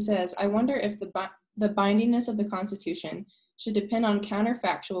question. He says, I wonder if the bindingness of the Constitution should depend on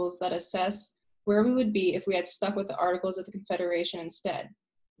counterfactuals that assess where we would be if we had stuck with the Articles of the Confederation instead,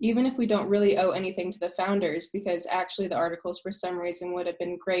 even if we don't really owe anything to the founders, because actually the Articles for some reason would have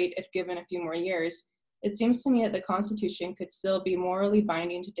been great if given a few more years. It seems to me that the Constitution could still be morally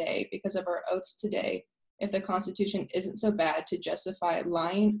binding today because of our oaths today, if the Constitution isn't so bad to justify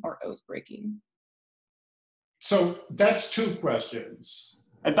lying or oath breaking. So that's two questions.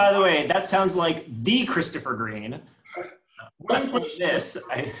 And by the way, that sounds like the Christopher Green. One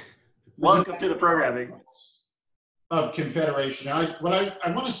question. Welcome to the programming Of Confederation. What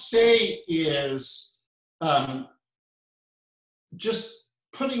I want to say is just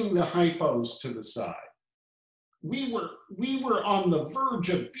putting the hypos to the side. We were on the verge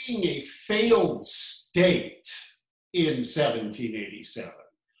of being a failed state in 1787.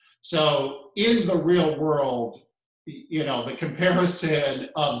 So in the real world, the comparison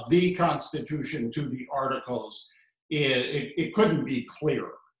of the Constitution to the Articles, it couldn't be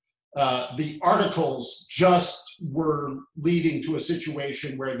clearer. The Articles just were leading to a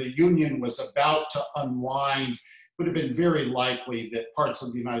situation where the Union was about to unwind. It would have been very likely that parts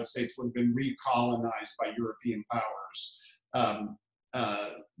of the United States would have been recolonized by European powers.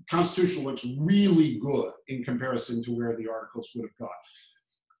 Constitution looks really good in comparison to where the Articles would have gone.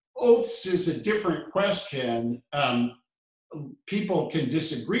 Oaths is a different question. People can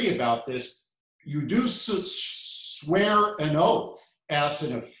disagree about this. You do swear an oath as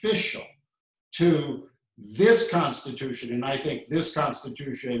an official to this Constitution, and I think this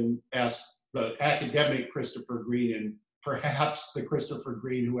Constitution, as the academic Christopher Green and perhaps the Christopher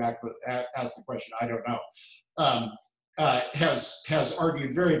Green who asked the question, I don't know, has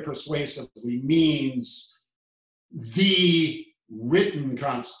argued very persuasively means the written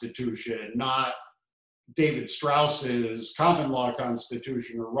Constitution, not David Strauss's common law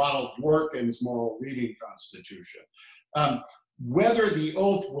Constitution or Ronald Dworkin's moral reading Constitution. Whether the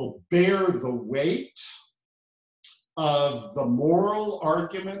oath will bear the weight of the moral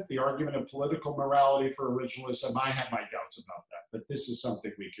argument, the argument of political morality for originalism, I have my doubts about that, but this is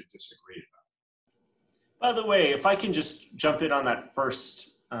something we could disagree about. By the way, if I can just jump in on that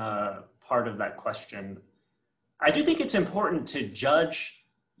first part of that question, I do think it's important to judge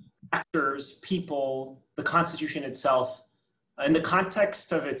actors, people, the Constitution itself in the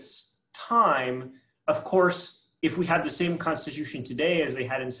context of its time. Of course, if we had the same constitution today as they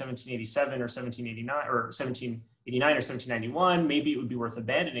had in 1787 or 1789 or 1789 or 1791, maybe it would be worth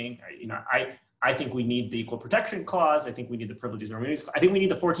abandoning. You know, I think we need the Equal Protection Clause. I think we need the Privileges and Immunities Clause. I think we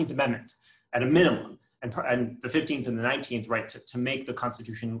need the 14th Amendment at a minimum, and the 15th and the 19th, right, to make the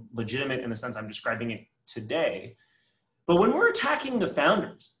Constitution legitimate in the sense I'm describing it today. But when we're attacking the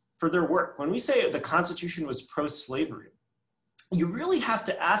founders for their work, when we say the Constitution was pro-slavery, you really have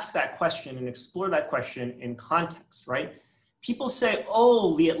to ask that question and explore that question in context, right? People say,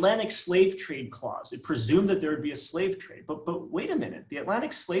 oh, the Atlantic Slave Trade Clause, it presumed that there would be a slave trade. But wait a minute, the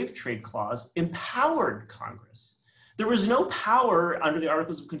Atlantic Slave Trade Clause empowered Congress. There was no power under the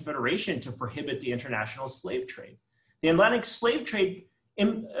Articles of Confederation to prohibit the international slave trade. The Atlantic Slave Trade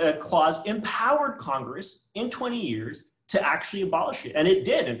Clause empowered Congress in 20 years to actually abolish it. And it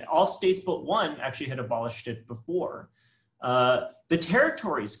did, and all states but one actually had abolished it before. The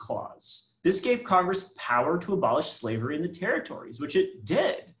Territories Clause, this gave Congress power to abolish slavery in the territories, which it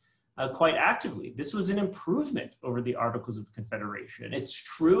did quite actively. This was an improvement over the Articles of Confederation. It's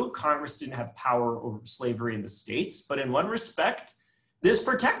true Congress didn't have power over slavery in the states, but in one respect, this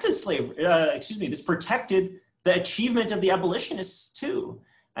protected this protected the achievement of the abolitionists too.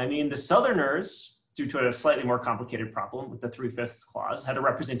 I mean, the Southerners, due to a slightly more complicated problem with the 3/5 clause, had a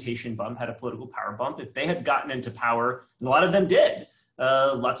representation bump, had a political power bump. If they had gotten into power, and a lot of them did,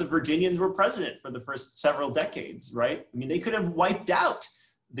 lots of Virginians were president for the first several decades, right? I mean, they could have wiped out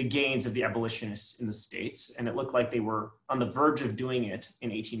the gains of the abolitionists in the states, and it looked like they were on the verge of doing it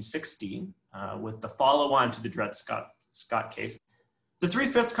in 1860 with the follow-on to the Dred Scott case. The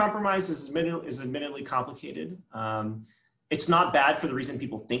 3/5 compromise is admittedly complicated. It's not bad for the reason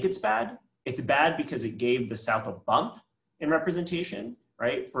people think it's bad. It's bad because it gave the South a bump in representation,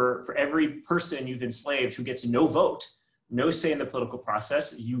 right? For every person you've enslaved who gets no vote, no say in the political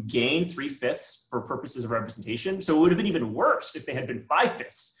process, you gain 3/5 for purposes of representation. So it would have been even worse if they had been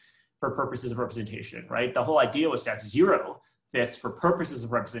 5/5 for purposes of representation, right? The whole idea was to have 0/5 for purposes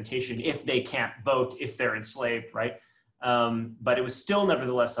of representation if they can't vote, if they're enslaved, right? But it was still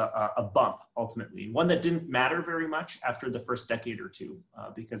nevertheless a bump ultimately, one that didn't matter very much after the first decade or two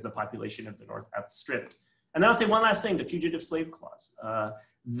because the population of the North outstripped. And then I'll say one last thing, the Fugitive Slave Clause.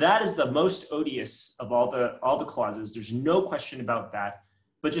 That is the most odious of all the clauses. There's no question about that.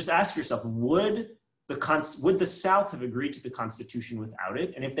 But just ask yourself, would the South have agreed to the Constitution without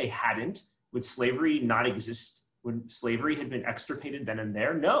it? And if they hadn't, would slavery not exist? Would slavery have been extirpated then and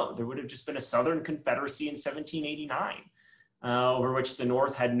there? No, there would have just been a Southern Confederacy in 1789, over which the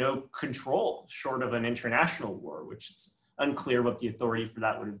North had no control short of an international war, which it's unclear what the authority for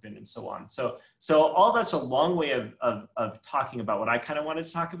that would have been and so on. So all that's a long way of talking about what I kind of wanted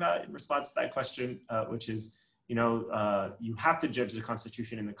to talk about in response to that question, which is, you have to judge the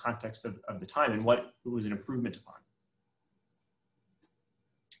Constitution in the context of the time and what it was an improvement upon.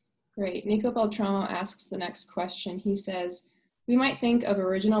 Great. Nico Beltramo asks the next question. He says, we might think of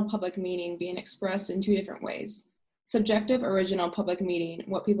original public meaning being expressed in two different ways. Subjective original public meaning,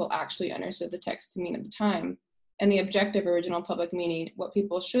 what people actually understood the text to mean at the time, and the objective original public meaning, what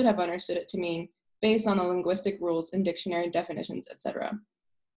people should have understood it to mean based on the linguistic rules and dictionary definitions, etc.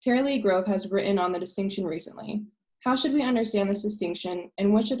 Terry Lee Grove has written on the distinction recently. How should we understand this distinction,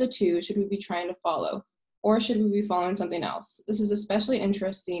 and which of the two should we be trying to follow? Or should we be following something else? This is especially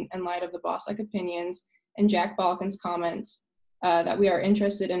interesting in light of the Bostock opinions and Jack Balkin's comments that we are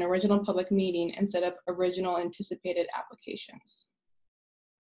interested in original public meaning instead of original anticipated applications.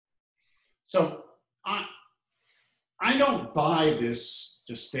 So I don't buy this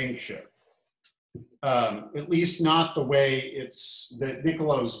distinction, at least not the way that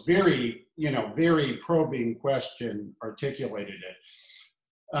Nicolo's very probing question articulated it.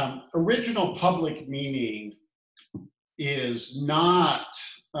 Original public meaning is not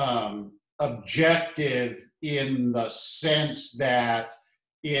objective in the sense that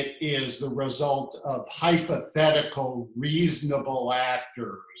it is the result of hypothetical reasonable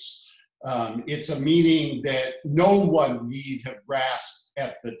actors. It's a meaning that no one need have grasped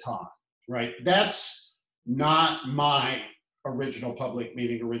at the time, right? That's not my original public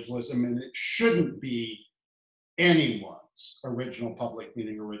meaning originalism, and it shouldn't be anyone's original public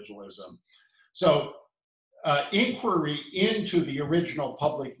meaning originalism. So inquiry into the original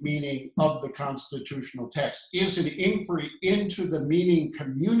public meaning of the constitutional text is an inquiry into the meaning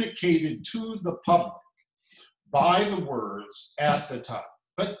communicated to the public by the words at the time.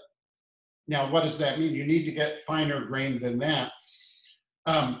 But now, what does that mean? You need to get finer grained than that.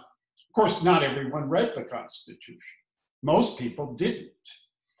 Of course, not everyone read the Constitution. Most people didn't.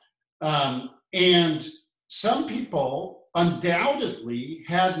 And some people undoubtedly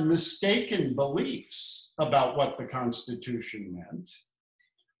had mistaken beliefs about what the Constitution meant,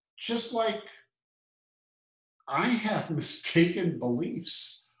 just like I have mistaken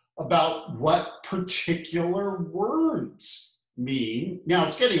beliefs about what particular words mean. Now,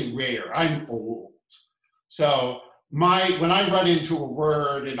 it's getting rare. I'm old. So when I run into a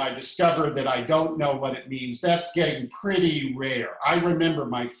word and I discover that I don't know what it means, that's getting pretty rare. I remember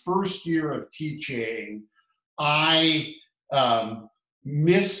my first year of teaching, I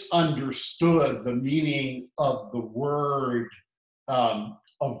misunderstood the meaning of the word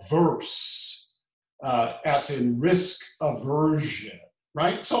averse, as in risk aversion,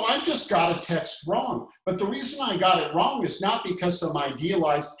 right? So I just got a text wrong. But the reason I got it wrong is not because some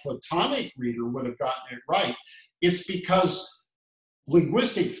idealized Platonic reader would have gotten it right. It's because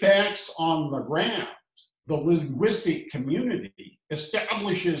linguistic facts on the ground, the linguistic community,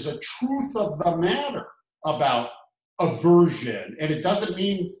 establishes a truth of the matter about aversion. And it doesn't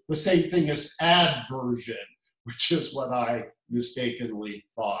mean the same thing as adversion, which is what I mistakenly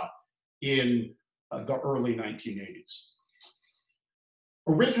thought in the early 1980s.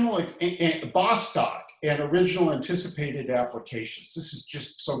 Bostock and original anticipated applications. This is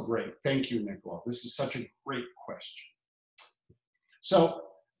just so great. Thank you, Nicola. This is such a great question. So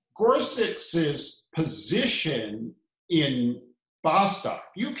Gorsuch's position in Bostock,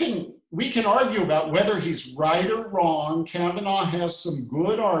 we can argue about whether he's right or wrong. Kavanaugh has some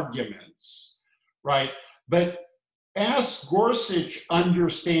good arguments, right? But as Gorsuch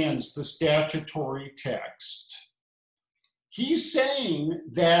understands the statutory text, he's saying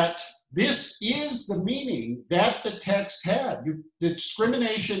that this is the meaning that the text had. The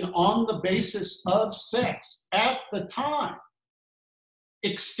discrimination on the basis of sex at the time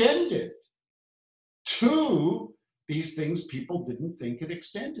extended to these things people didn't think it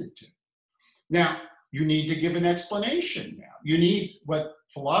extended to. Now, you need to give an explanation now. You need what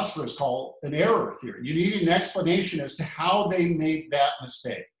philosophers call an error theory. You need an explanation as to how they made that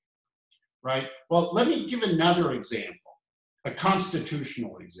mistake, right? Well, let me give another example, a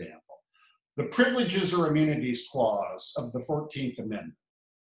constitutional example. The Privileges or Immunities Clause of the 14th Amendment.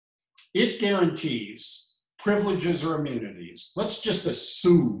 It guarantees privileges or immunities. Let's just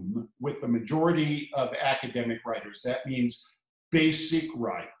assume with the majority of academic writers, that means basic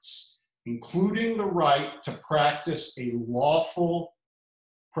rights, including the right to practice a lawful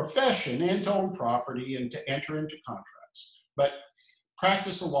profession and to own property and to enter into contracts, but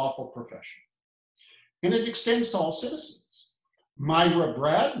practice a lawful profession. And it extends to all citizens. Myra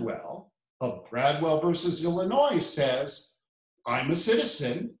Bradwell of Bradwell versus Illinois says, I'm a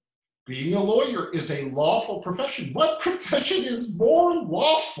citizen. Being a lawyer is a lawful profession. What profession is more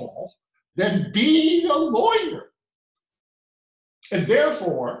lawful than being a lawyer? And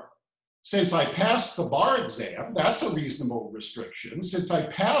therefore, since I passed the bar exam, that's a reasonable restriction. Since I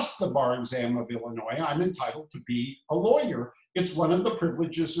passed the bar exam of Illinois, I'm entitled to be a lawyer. It's one of the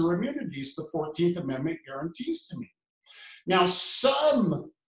privileges or immunities the 14th Amendment guarantees to me. Now,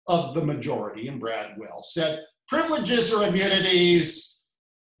 some of the majority in Bradwell said privileges or immunities,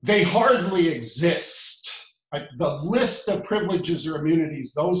 they hardly exist. Right? The list of privileges or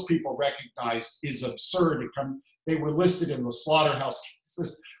immunities those people recognized is absurd. They were listed in the slaughterhouse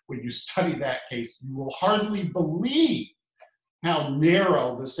cases. When you study that case, you will hardly believe how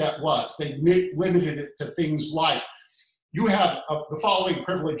narrow the set was. They limited it to things like, you have the following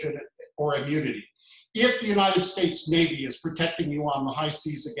privilege or immunity. If the United States Navy is protecting you on the high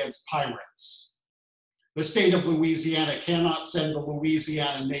seas against pirates, the state of Louisiana cannot send the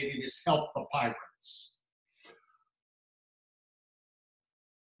Louisiana Navy to help the pirates.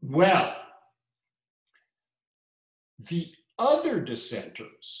 Well, the other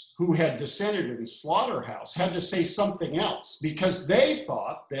dissenters who had dissented in Slaughterhouse had to say something else because they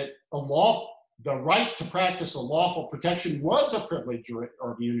thought that the right to practice a lawful protection was a privilege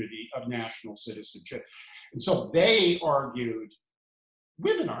or immunity of national citizenship. And so they argued,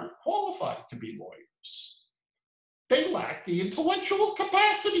 women aren't qualified to be lawyers. They lack the intellectual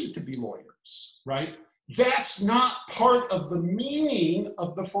capacity to be lawyers, right? That's not part of the meaning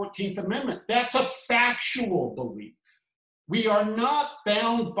of the 14th Amendment. That's a factual belief. We are not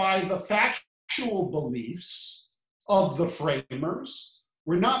bound by the factual beliefs of the framers.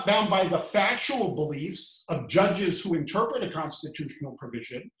 We're not bound by the factual beliefs of judges who interpret a constitutional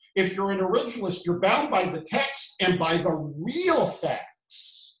provision. If you're an originalist, you're bound by the text and by the real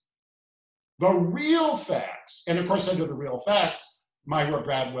facts. The real facts. And of course, under the real facts, Myra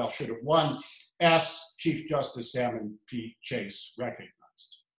Bradwell should have won, as Chief Justice Salmon P. Chase recognized.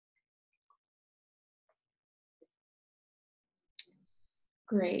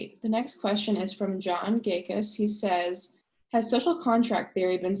 Great. The next question is from John Gakis. He says, Has social contract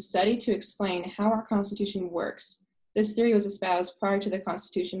theory been studied to explain how our Constitution works? This theory was espoused prior to the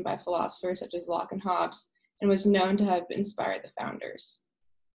Constitution by philosophers such as Locke and Hobbes, and was known to have inspired the founders.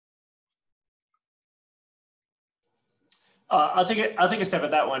 I'll take a step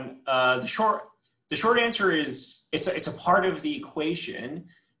at that one. The short answer is it's a part of the equation.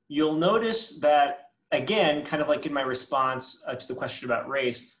 You'll notice that, again, kind of like in my response to the question about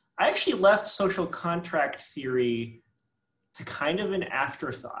race, I actually left social contract theory to kind of an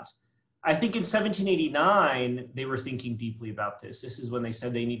afterthought. I think in 1789, they were thinking deeply about this. This is when they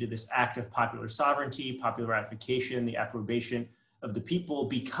said they needed this act of popular sovereignty, popular ratification, the approbation of the people,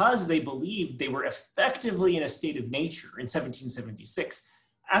 because they believed they were effectively in a state of nature in 1776.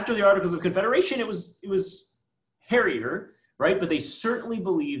 After the Articles of Confederation, it was hairier, right? But they certainly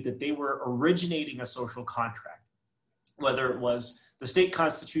believed that they were originating a social contract, whether it was the state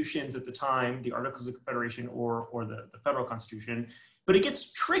constitutions at the time, the Articles of Confederation, or the federal constitution. But it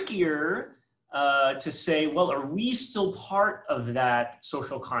gets trickier to say, well, are we still part of that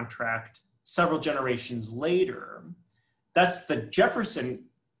social contract several generations later? That's the Jefferson,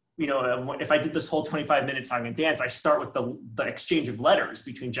 if I did this whole 25-minute song and dance, I start with the exchange of letters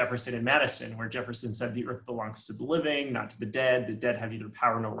between Jefferson and Madison, where Jefferson said the earth belongs to the living, not to the dead. The dead have neither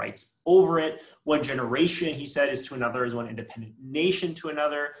power nor rights over it. One generation, he said, is to another as one independent nation to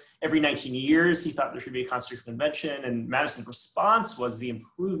another. Every 19 years, he thought there should be a constitutional convention, and Madison's response was the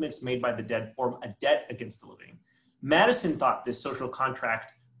improvements made by the dead form a debt against the living. Madison thought this social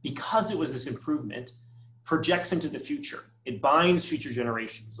contract, because it was this improvement, projects into the future. It binds future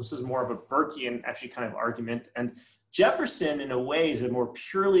generations. This is more of a Burkean actually kind of argument. And Jefferson, in a way, is a more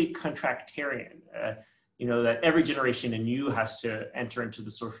purely contractarian, that every generation anew has to enter into the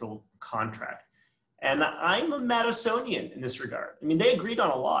social contract. And I'm a Madisonian in this regard. I mean, they agreed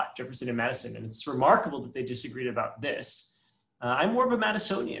on a lot, Jefferson and Madison, and it's remarkable that they disagreed about this. I'm more of a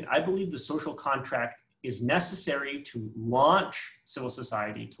Madisonian. I believe the social contract is necessary to launch civil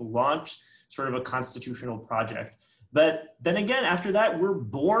society, to launch sort of a constitutional project. But then again, after that, we're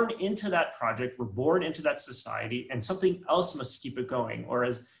born into that project, we're born into that society, and something else must keep it going. Or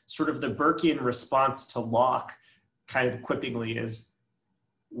as sort of the Burkean response to Locke kind of quippingly is,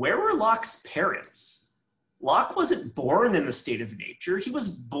 where were Locke's parents? Locke wasn't born in the state of nature. He was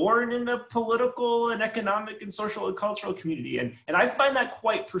born in a political and economic and social and cultural community. And I find that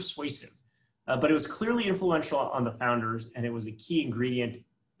quite persuasive. But it was clearly influential on the founders, and it was a key ingredient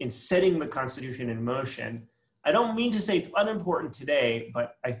in setting the Constitution in motion. I don't mean to say it's unimportant today,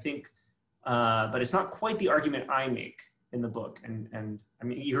 but I think, but it's not quite the argument I make in the book. And I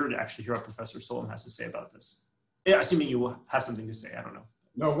mean, you heard actually hear what Professor Solum has to say about this. Yeah, assuming you have something to say, I don't know.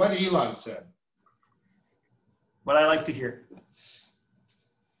 No, what Ilan said. What I like to hear.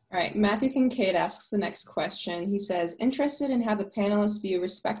 All right, Matthew Kincaid asks the next question. He says, interested in how the panelists view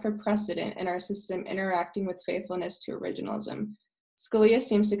respect for precedent in our system interacting with faithfulness to originalism. Scalia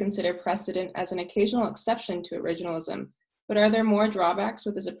seems to consider precedent as an occasional exception to originalism, but are there more drawbacks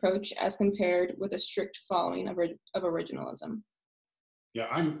with this approach as compared with a strict following of originalism? Yeah,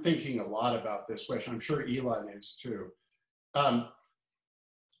 I'm thinking a lot about this question. I'm sure Ilan is too.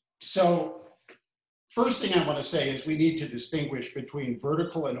 So first thing I want to say is we need to distinguish between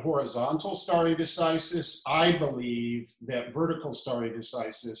vertical and horizontal stare decisis. I believe that vertical stare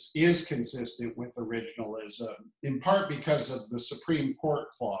decisis is consistent with originalism, in part because of the Supreme Court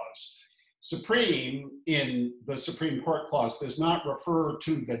clause. Supreme in the Supreme Court clause does not refer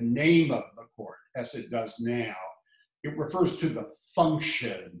to the name of the court as it does now. It refers to the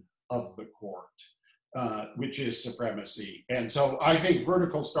function of the court. Which is supremacy. And so I think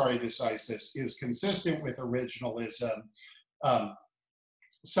vertical stare decisis is consistent with originalism,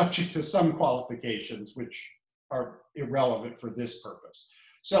 subject to some qualifications which are irrelevant for this purpose.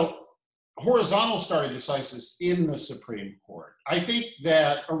 So horizontal stare decisis in the Supreme Court. I think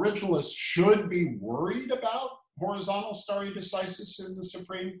that originalists should be worried about horizontal stare decisis in the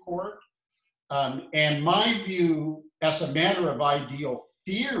Supreme Court. And my view as a matter of ideal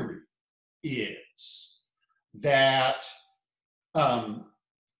theory is that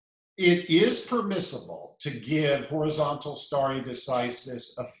it is permissible to give horizontal stare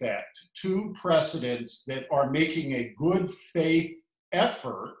decisis effect to precedents that are making a good faith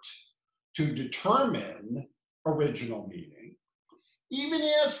effort to determine original meaning, even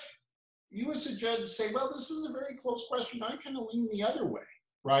if you as a judge say, well, this is a very close question, I kind of lean the other way,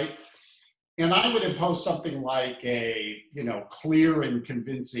 right? And I would impose something like a, clear and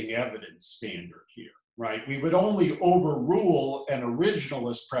convincing evidence standard here, right? We would only overrule an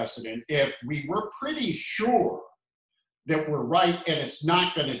originalist precedent if we were pretty sure that we're right and it's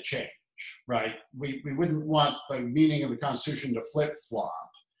not going to change, right? We wouldn't want the meaning of the Constitution to flip-flop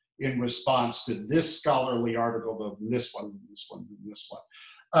in response to this scholarly article, this one, this one, this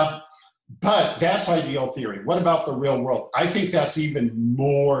one. But that's ideal theory. What about the real world? I think that's even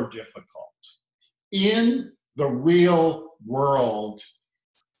more difficult. In the real world,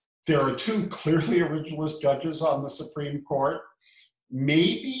 there are two clearly originalist judges on the Supreme Court,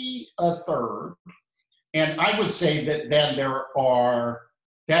 maybe a third. And I would say that then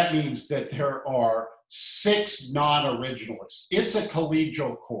that means that there are 6 non-originalists. It's a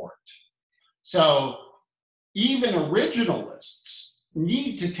collegial court. So even originalists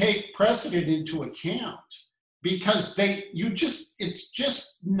need to take precedent into account because it's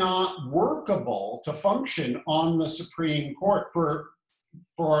just not workable to function on the Supreme Court for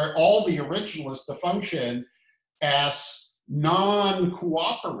all the originalists to function as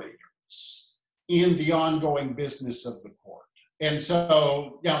non-cooperators in the ongoing business of the court. And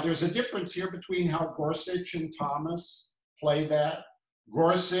so, yeah, there's a difference here between how Gorsuch and Thomas play that.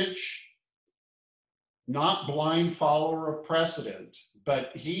 Gorsuch, not blind follower of precedent,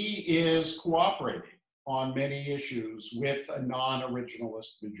 but he is cooperating on many issues with a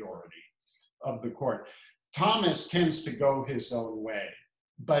non-originalist majority of the court. Thomas tends to go his own way,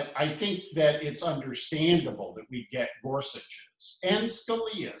 but I think that it's understandable that we get Gorsuch's and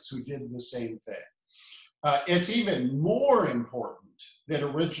Scalia's who did the same thing. It's even more important that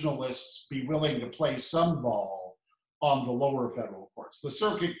originalists be willing to play some ball on the lower federal courts. The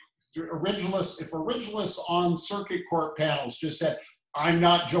circuit originalists, if originalists on circuit court panels just said, I'm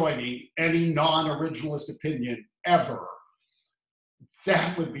not joining any non-originalist opinion ever,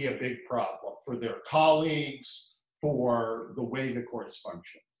 that would be a big problem for their colleagues, for the way the courts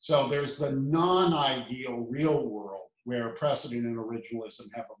function. So there's the non-ideal real world where precedent and originalism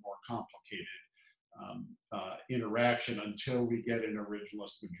have a more complicated interaction until we get an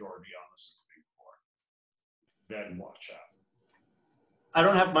originalist majority on the Supreme Court. Then watch out. I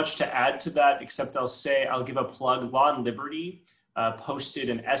don't have much to add to that, except I'll give a plug. Law and Liberty posted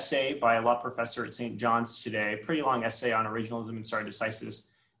an essay by a law professor at St. John's today, pretty long essay on originalism and stare decisis.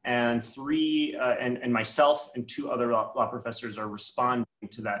 And and myself and 2 other law professors are responding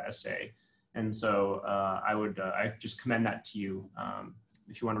to that essay. And so I just commend that to you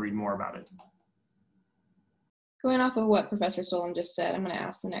if you want to read more about it. Going off of what Professor Solum just said, I'm going to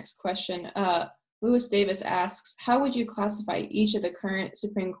ask the next question. Lewis Davis asks, how would you classify each of the current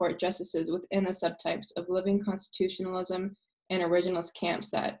Supreme Court justices within the subtypes of living constitutionalism and originalist camps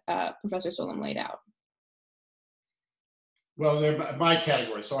that Professor Solum laid out? Well, they're my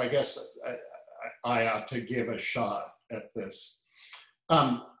category, so I guess I ought to give a shot at this.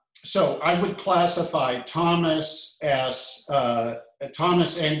 So I would classify Thomas and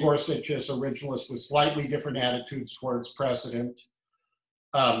Gorsuch as originalists with slightly different attitudes towards precedent.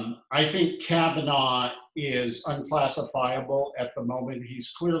 I think Kavanaugh is unclassifiable at the moment. He's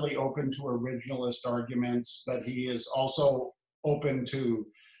clearly open to originalist arguments, but he is also open to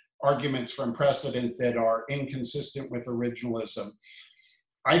arguments from precedent that are inconsistent with originalism.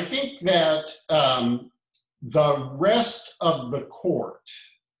 I think that the rest of the court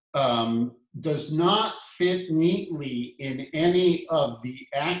does not fit neatly in any of the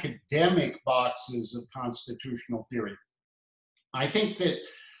academic boxes of constitutional theory. I think that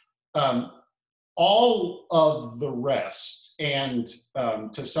all of the rest, and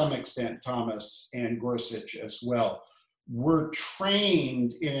to some extent Thomas and Gorsuch as well, were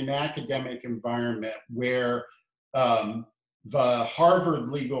trained in an academic environment where the Harvard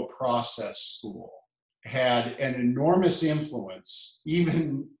Legal Process School had an enormous influence,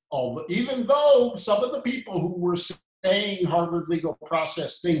 even though some of the people who were saying Harvard legal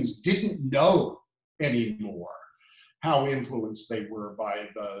process things didn't know anymore how influenced they were by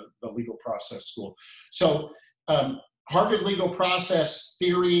the legal process school. So Harvard legal process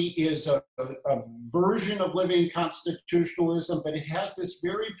theory is a version of living constitutionalism, but it has this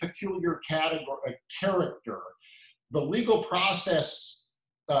very peculiar character. The legal process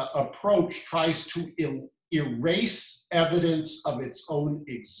approach tries to erase evidence of its own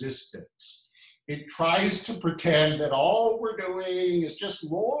existence. It tries to pretend that all we're doing is just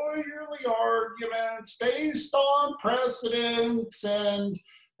lawyerly arguments based on precedents, and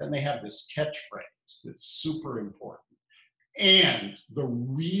then they have this catchphrase that's super important. And the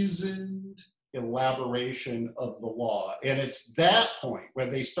reasoned elaboration of the law. And it's that point where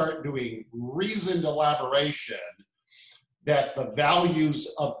they start doing reasoned elaboration that the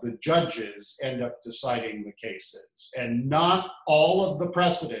values of the judges end up deciding the cases, and not all of the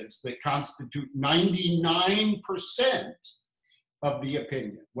precedents that constitute 99% of the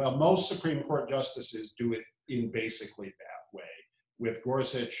opinion. Well, most Supreme Court justices do it in basically that way. With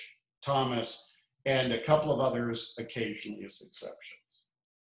Gorsuch, Thomas, and a couple of others occasionally as exceptions.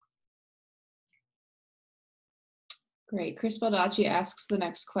 Great. Chris Baldacci asks the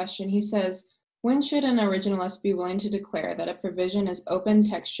next question. He says, when should an originalist be willing to declare that a provision is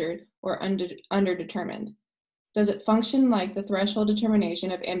open-textured or underdetermined? Does it function like the threshold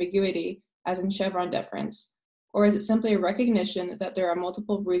determination of ambiguity, as in Chevron deference, or is it simply a recognition that there are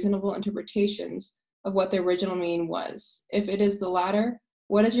multiple reasonable interpretations of what the original meaning was? If it is the latter,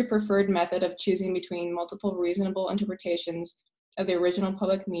 what is your preferred method of choosing between multiple reasonable interpretations of the original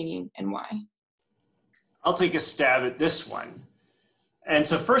public meaning, and why? I'll take a stab at this one. And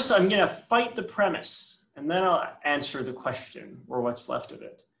so first I'm going to fight the premise, and then I'll answer the question, or what's left of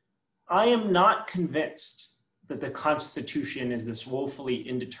it. I am not convinced that the Constitution is this woefully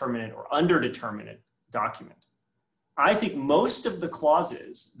indeterminate or underdeterminate document. I think most of the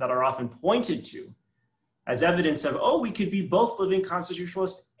clauses that are often pointed to as evidence of, oh, we could be both living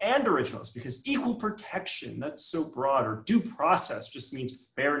constitutionalists and originalists, because equal protection, that's so broad, or due process just means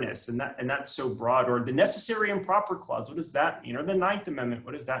fairness, and that's so broad, or the necessary and proper clause, what does that mean? Or the Ninth Amendment,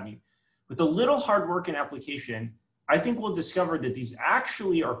 what does that mean? With a little hard work and application, I think we'll discover that these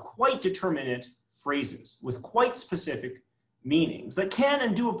actually are quite determinate phrases with quite specific meanings that can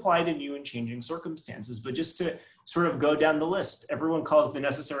and do apply to new and changing circumstances. But just to sort of go down the list, everyone calls the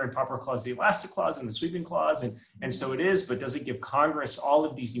necessary and proper clause the elastic clause and the sweeping clause, and so it is, but does it give Congress all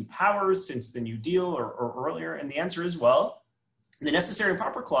of these new powers since the New Deal or earlier? And the answer is, well, the necessary and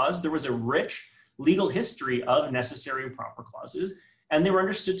proper clause, there was a rich legal history of necessary and proper clauses, and they were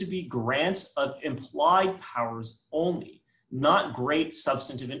understood to be grants of implied powers only, not great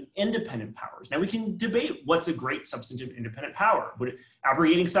substantive and independent powers. Now we can debate what's a great substantive independent power. Would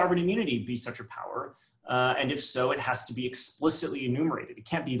abrogating sovereign immunity be such a power? And if so, it has to be explicitly enumerated. It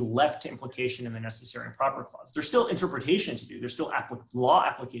can't be left to implication in the necessary and proper clause. There's still interpretation to do. There's still law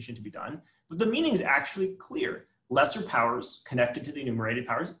application to be done, but the meaning is actually clear. Lesser powers connected to the enumerated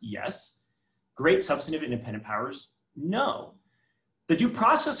powers, yes. Great substantive independent powers, no. The due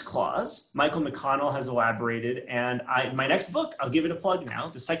process clause, Michael McConnell has elaborated, and my next book, I'll give it a plug now,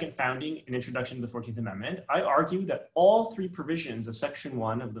 The Second Founding, An Introduction to the 14th Amendment, I argue that all three provisions of Section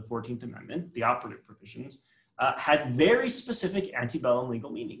 1 of the 14th Amendment, the operative provisions, had very specific antebellum legal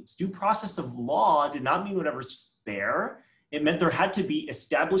meanings. Due process of law did not mean whatever's fair. It meant there had to be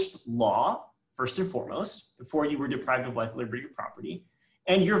established law, first and foremost, before you were deprived of life, liberty, or property.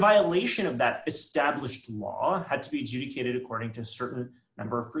 And your violation of that established law had to be adjudicated according to a certain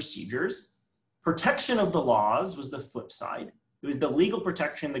number of procedures. Protection of the laws was the flip side. It was the legal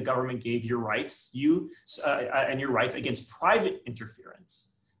protection the government gave your rights, and your rights against private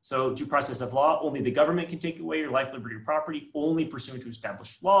interference. So due process of law, only the government can take away your life, liberty, or property, only pursuant to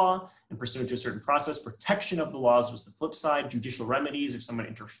established law and pursuant to a certain process. Protection of the laws was the flip side. Judicial remedies, if someone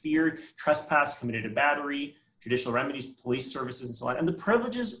interfered, trespassed, committed a battery, judicial remedies, police services, and so on. And the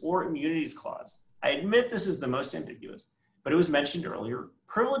privileges or immunities clause. I admit this is the most ambiguous, but it was mentioned earlier.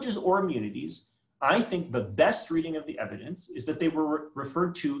 Privileges or immunities, I think the best reading of the evidence is that they were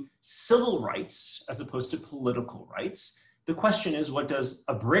referred to civil rights as opposed to political rights. The question is, what does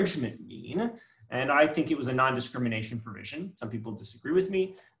abridgment mean? And I think it was a non-discrimination provision. Some people disagree with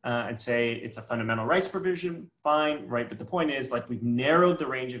me and say it's a fundamental rights provision. Fine, right? But the point is, like, we've narrowed the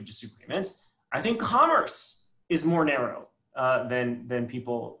range of disagreements. I think commerce is more narrow than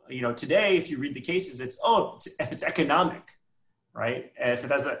people, today, if you read the cases, if it's economic, right? If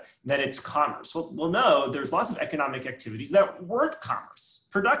it has then it's commerce. Well, no, there's lots of economic activities that weren't commerce.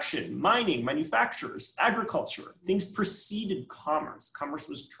 Production, mining, manufacturers, agriculture, things preceded commerce. Commerce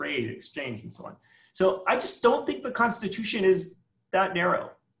was trade, exchange, and so on. So I just don't think the Constitution is that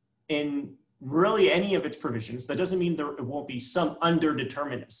narrow in really any of its provisions. That doesn't mean there won't be some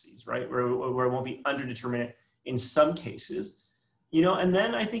underdeterminacies, right? Where it won't be underdeterminate in some cases, and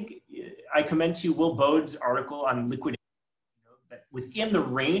then I think I commend to you Will Bode's article on liquidation, that within the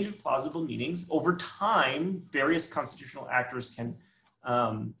range of plausible meanings, over time, various constitutional actors can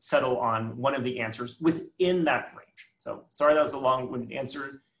settle on one of the answers within that range. So sorry, that was a long-winded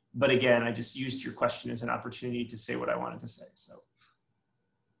answer, but again, I just used your question as an opportunity to say what I wanted to say, so.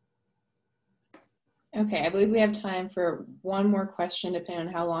 Okay, I believe we have time for one more question, depending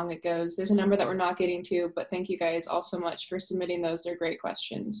on how long it goes. There's a number that we're not getting to, but thank you guys all so much for submitting those. They're great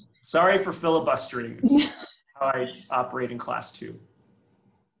questions. Sorry for filibustering. It's how I operate in class 2.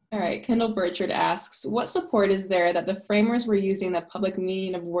 All right, Kendall Burchard asks, what support is there that the framers were using the public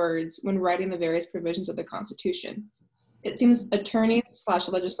meaning of words when writing the various provisions of the Constitution? It seems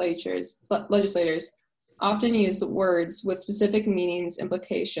attorneys/legislators often use the words with specific meanings,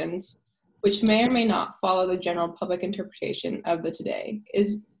 implications, which may or may not follow the general public interpretation of the today.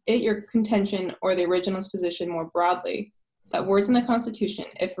 Is it your contention or the originalist position more broadly that words in the Constitution,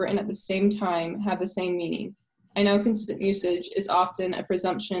 if written at the same time, have the same meaning? I know consistent usage is often a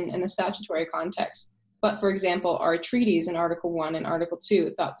presumption in the statutory context, but for example, are treaties in Article 1 and Article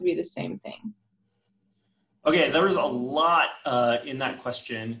 2 thought to be the same thing? Okay, there was a lot in that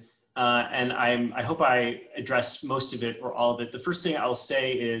question, and I hope I address most of it or all of it. The first thing I'll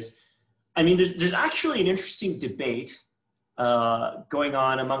say is, I mean, there's actually an interesting debate going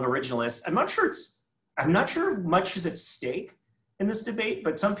on among originalists. I'm not sure much is at stake in this debate,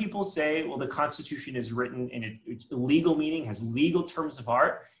 but some people say, well, the Constitution is written in its legal meaning, has legal terms of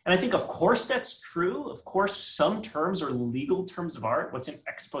art. And I think, of course, that's true. Of course, some terms are legal terms of art. What's an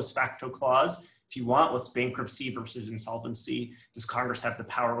ex post facto clause? If you want, what's bankruptcy versus insolvency? Does Congress have the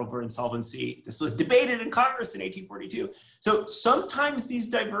power over insolvency? This was debated in Congress in 1842. So sometimes these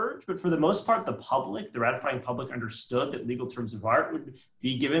diverge, but for the most part, the ratifying public understood that legal terms of art would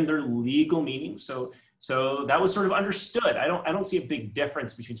be given their legal meaning. So that was sort of understood. I don't see a big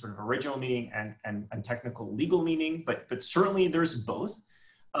difference between sort of original meaning and technical legal meaning, but certainly there's both.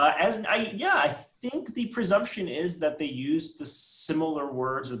 I think the presumption is that they use the similar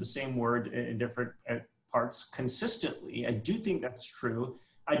words or the same word in different parts consistently. I do think that's true.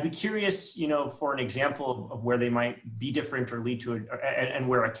 I'd be curious, for an example of where they might be different or lead to and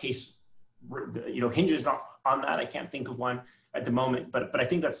where a case, hinges on that. I can't think of one at the moment, but I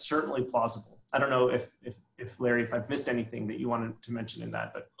think that's certainly plausible. I don't know if Larry, if I've missed anything that you wanted to mention in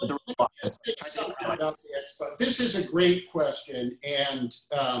that, but there was a lot. About the expo. This is a great question, and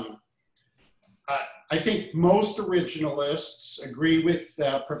I think most originalists agree with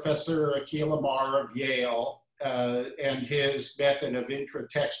Professor Akhil Amar of Yale and his method of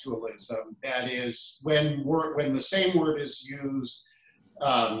intratextualism. That is, when the same word is used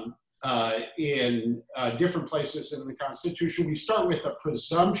in different places in the Constitution, we start with a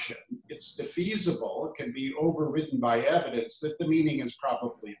presumption. It's defeasible. It can be overridden by evidence that the meaning is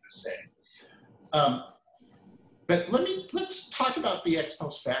probably the same. But let's talk about the ex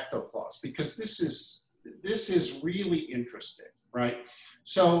post facto clause, because this is really interesting, right?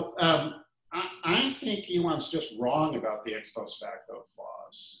 So I think Ilan's just wrong about the ex post facto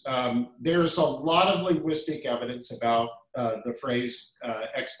clause. There's a lot of linguistic evidence about the phrase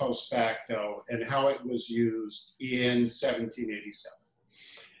ex post facto and how it was used in 1787.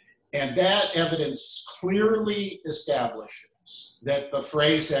 And that evidence clearly establishes that the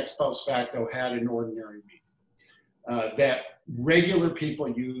phrase ex post facto had an ordinary meaning, that regular people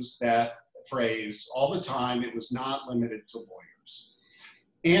used that phrase all the time. It was not limited to lawyers.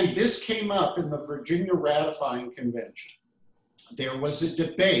 And this came up in the Virginia Ratifying Convention. There was a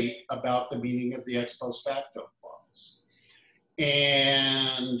debate about the meaning of the ex post facto clause.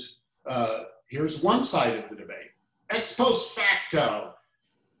 And here's one side of the debate. Ex post facto,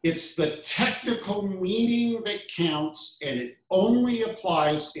 it's the technical meaning that counts, and it only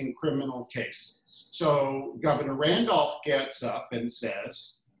applies in criminal cases. So Governor Randolph gets up and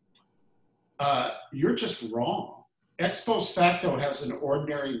says, you're just wrong. Ex post facto has an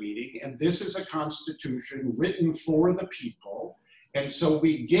ordinary meaning, and this is a constitution written for the people. And so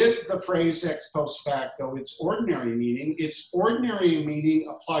we give the phrase ex post facto its ordinary meaning. Its ordinary meaning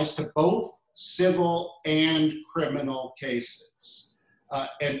applies to both civil and criminal cases.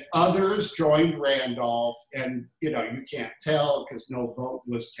 And others joined Randolph, and you can't tell because no vote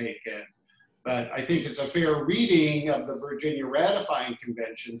was taken. But I think it's a fair reading of the Virginia Ratifying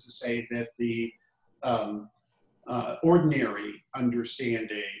Convention to say that the ordinary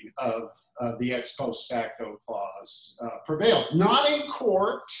understanding of the ex post facto clause prevailed. Not in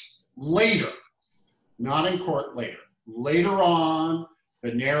court, later. Not in court, later. Later on,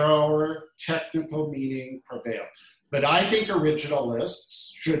 the narrower technical meaning prevailed. But I think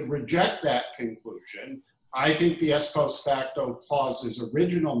originalists should reject that conclusion. I think the ex post facto clause's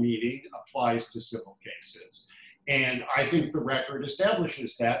original meaning applies to civil cases. And I think the record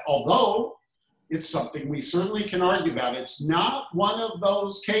establishes that, although it's something we certainly can argue about. It's not one of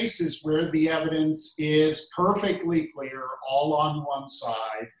those cases where the evidence is perfectly clear, all on one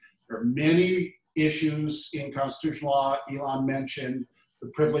side. There are many issues in constitutional law. Ilan mentioned the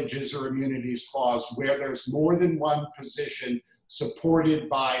Privileges or Immunities Clause, where there's more than one position supported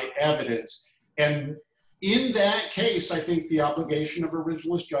by evidence. And in that case, I think the obligation of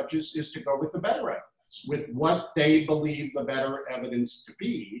originalist judges is to go with the better evidence, with what they believe the better evidence to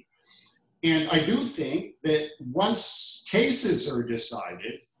be. And I do think that once cases are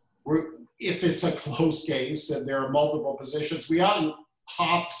decided, if it's a close case and there are multiple positions, we ought to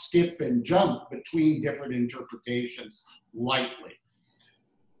hop, skip, and jump between different interpretations lightly.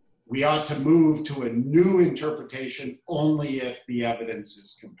 We ought to move to a new interpretation only if the evidence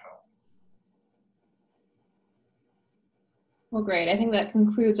is compelling. Well, great. I think that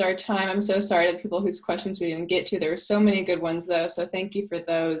concludes our time. I'm so sorry to the people whose questions we didn't get to. There were so many good ones, though, so thank you for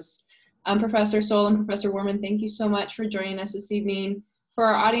those. Professor Solum, Professor Wurman, thank you so much for joining us this evening. For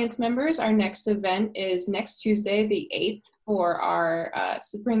our audience members, our next event is next Tuesday, the 8th, for our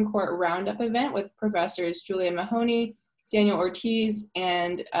Supreme Court Roundup event with Professors Julia Mahoney, Daniel Ortiz,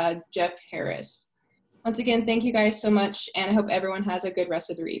 and Jeff Harris. Once again, thank you guys so much, and I hope everyone has a good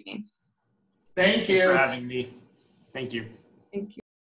rest of their evening. Thank you. Thanks for having me. Thank you. Thank you.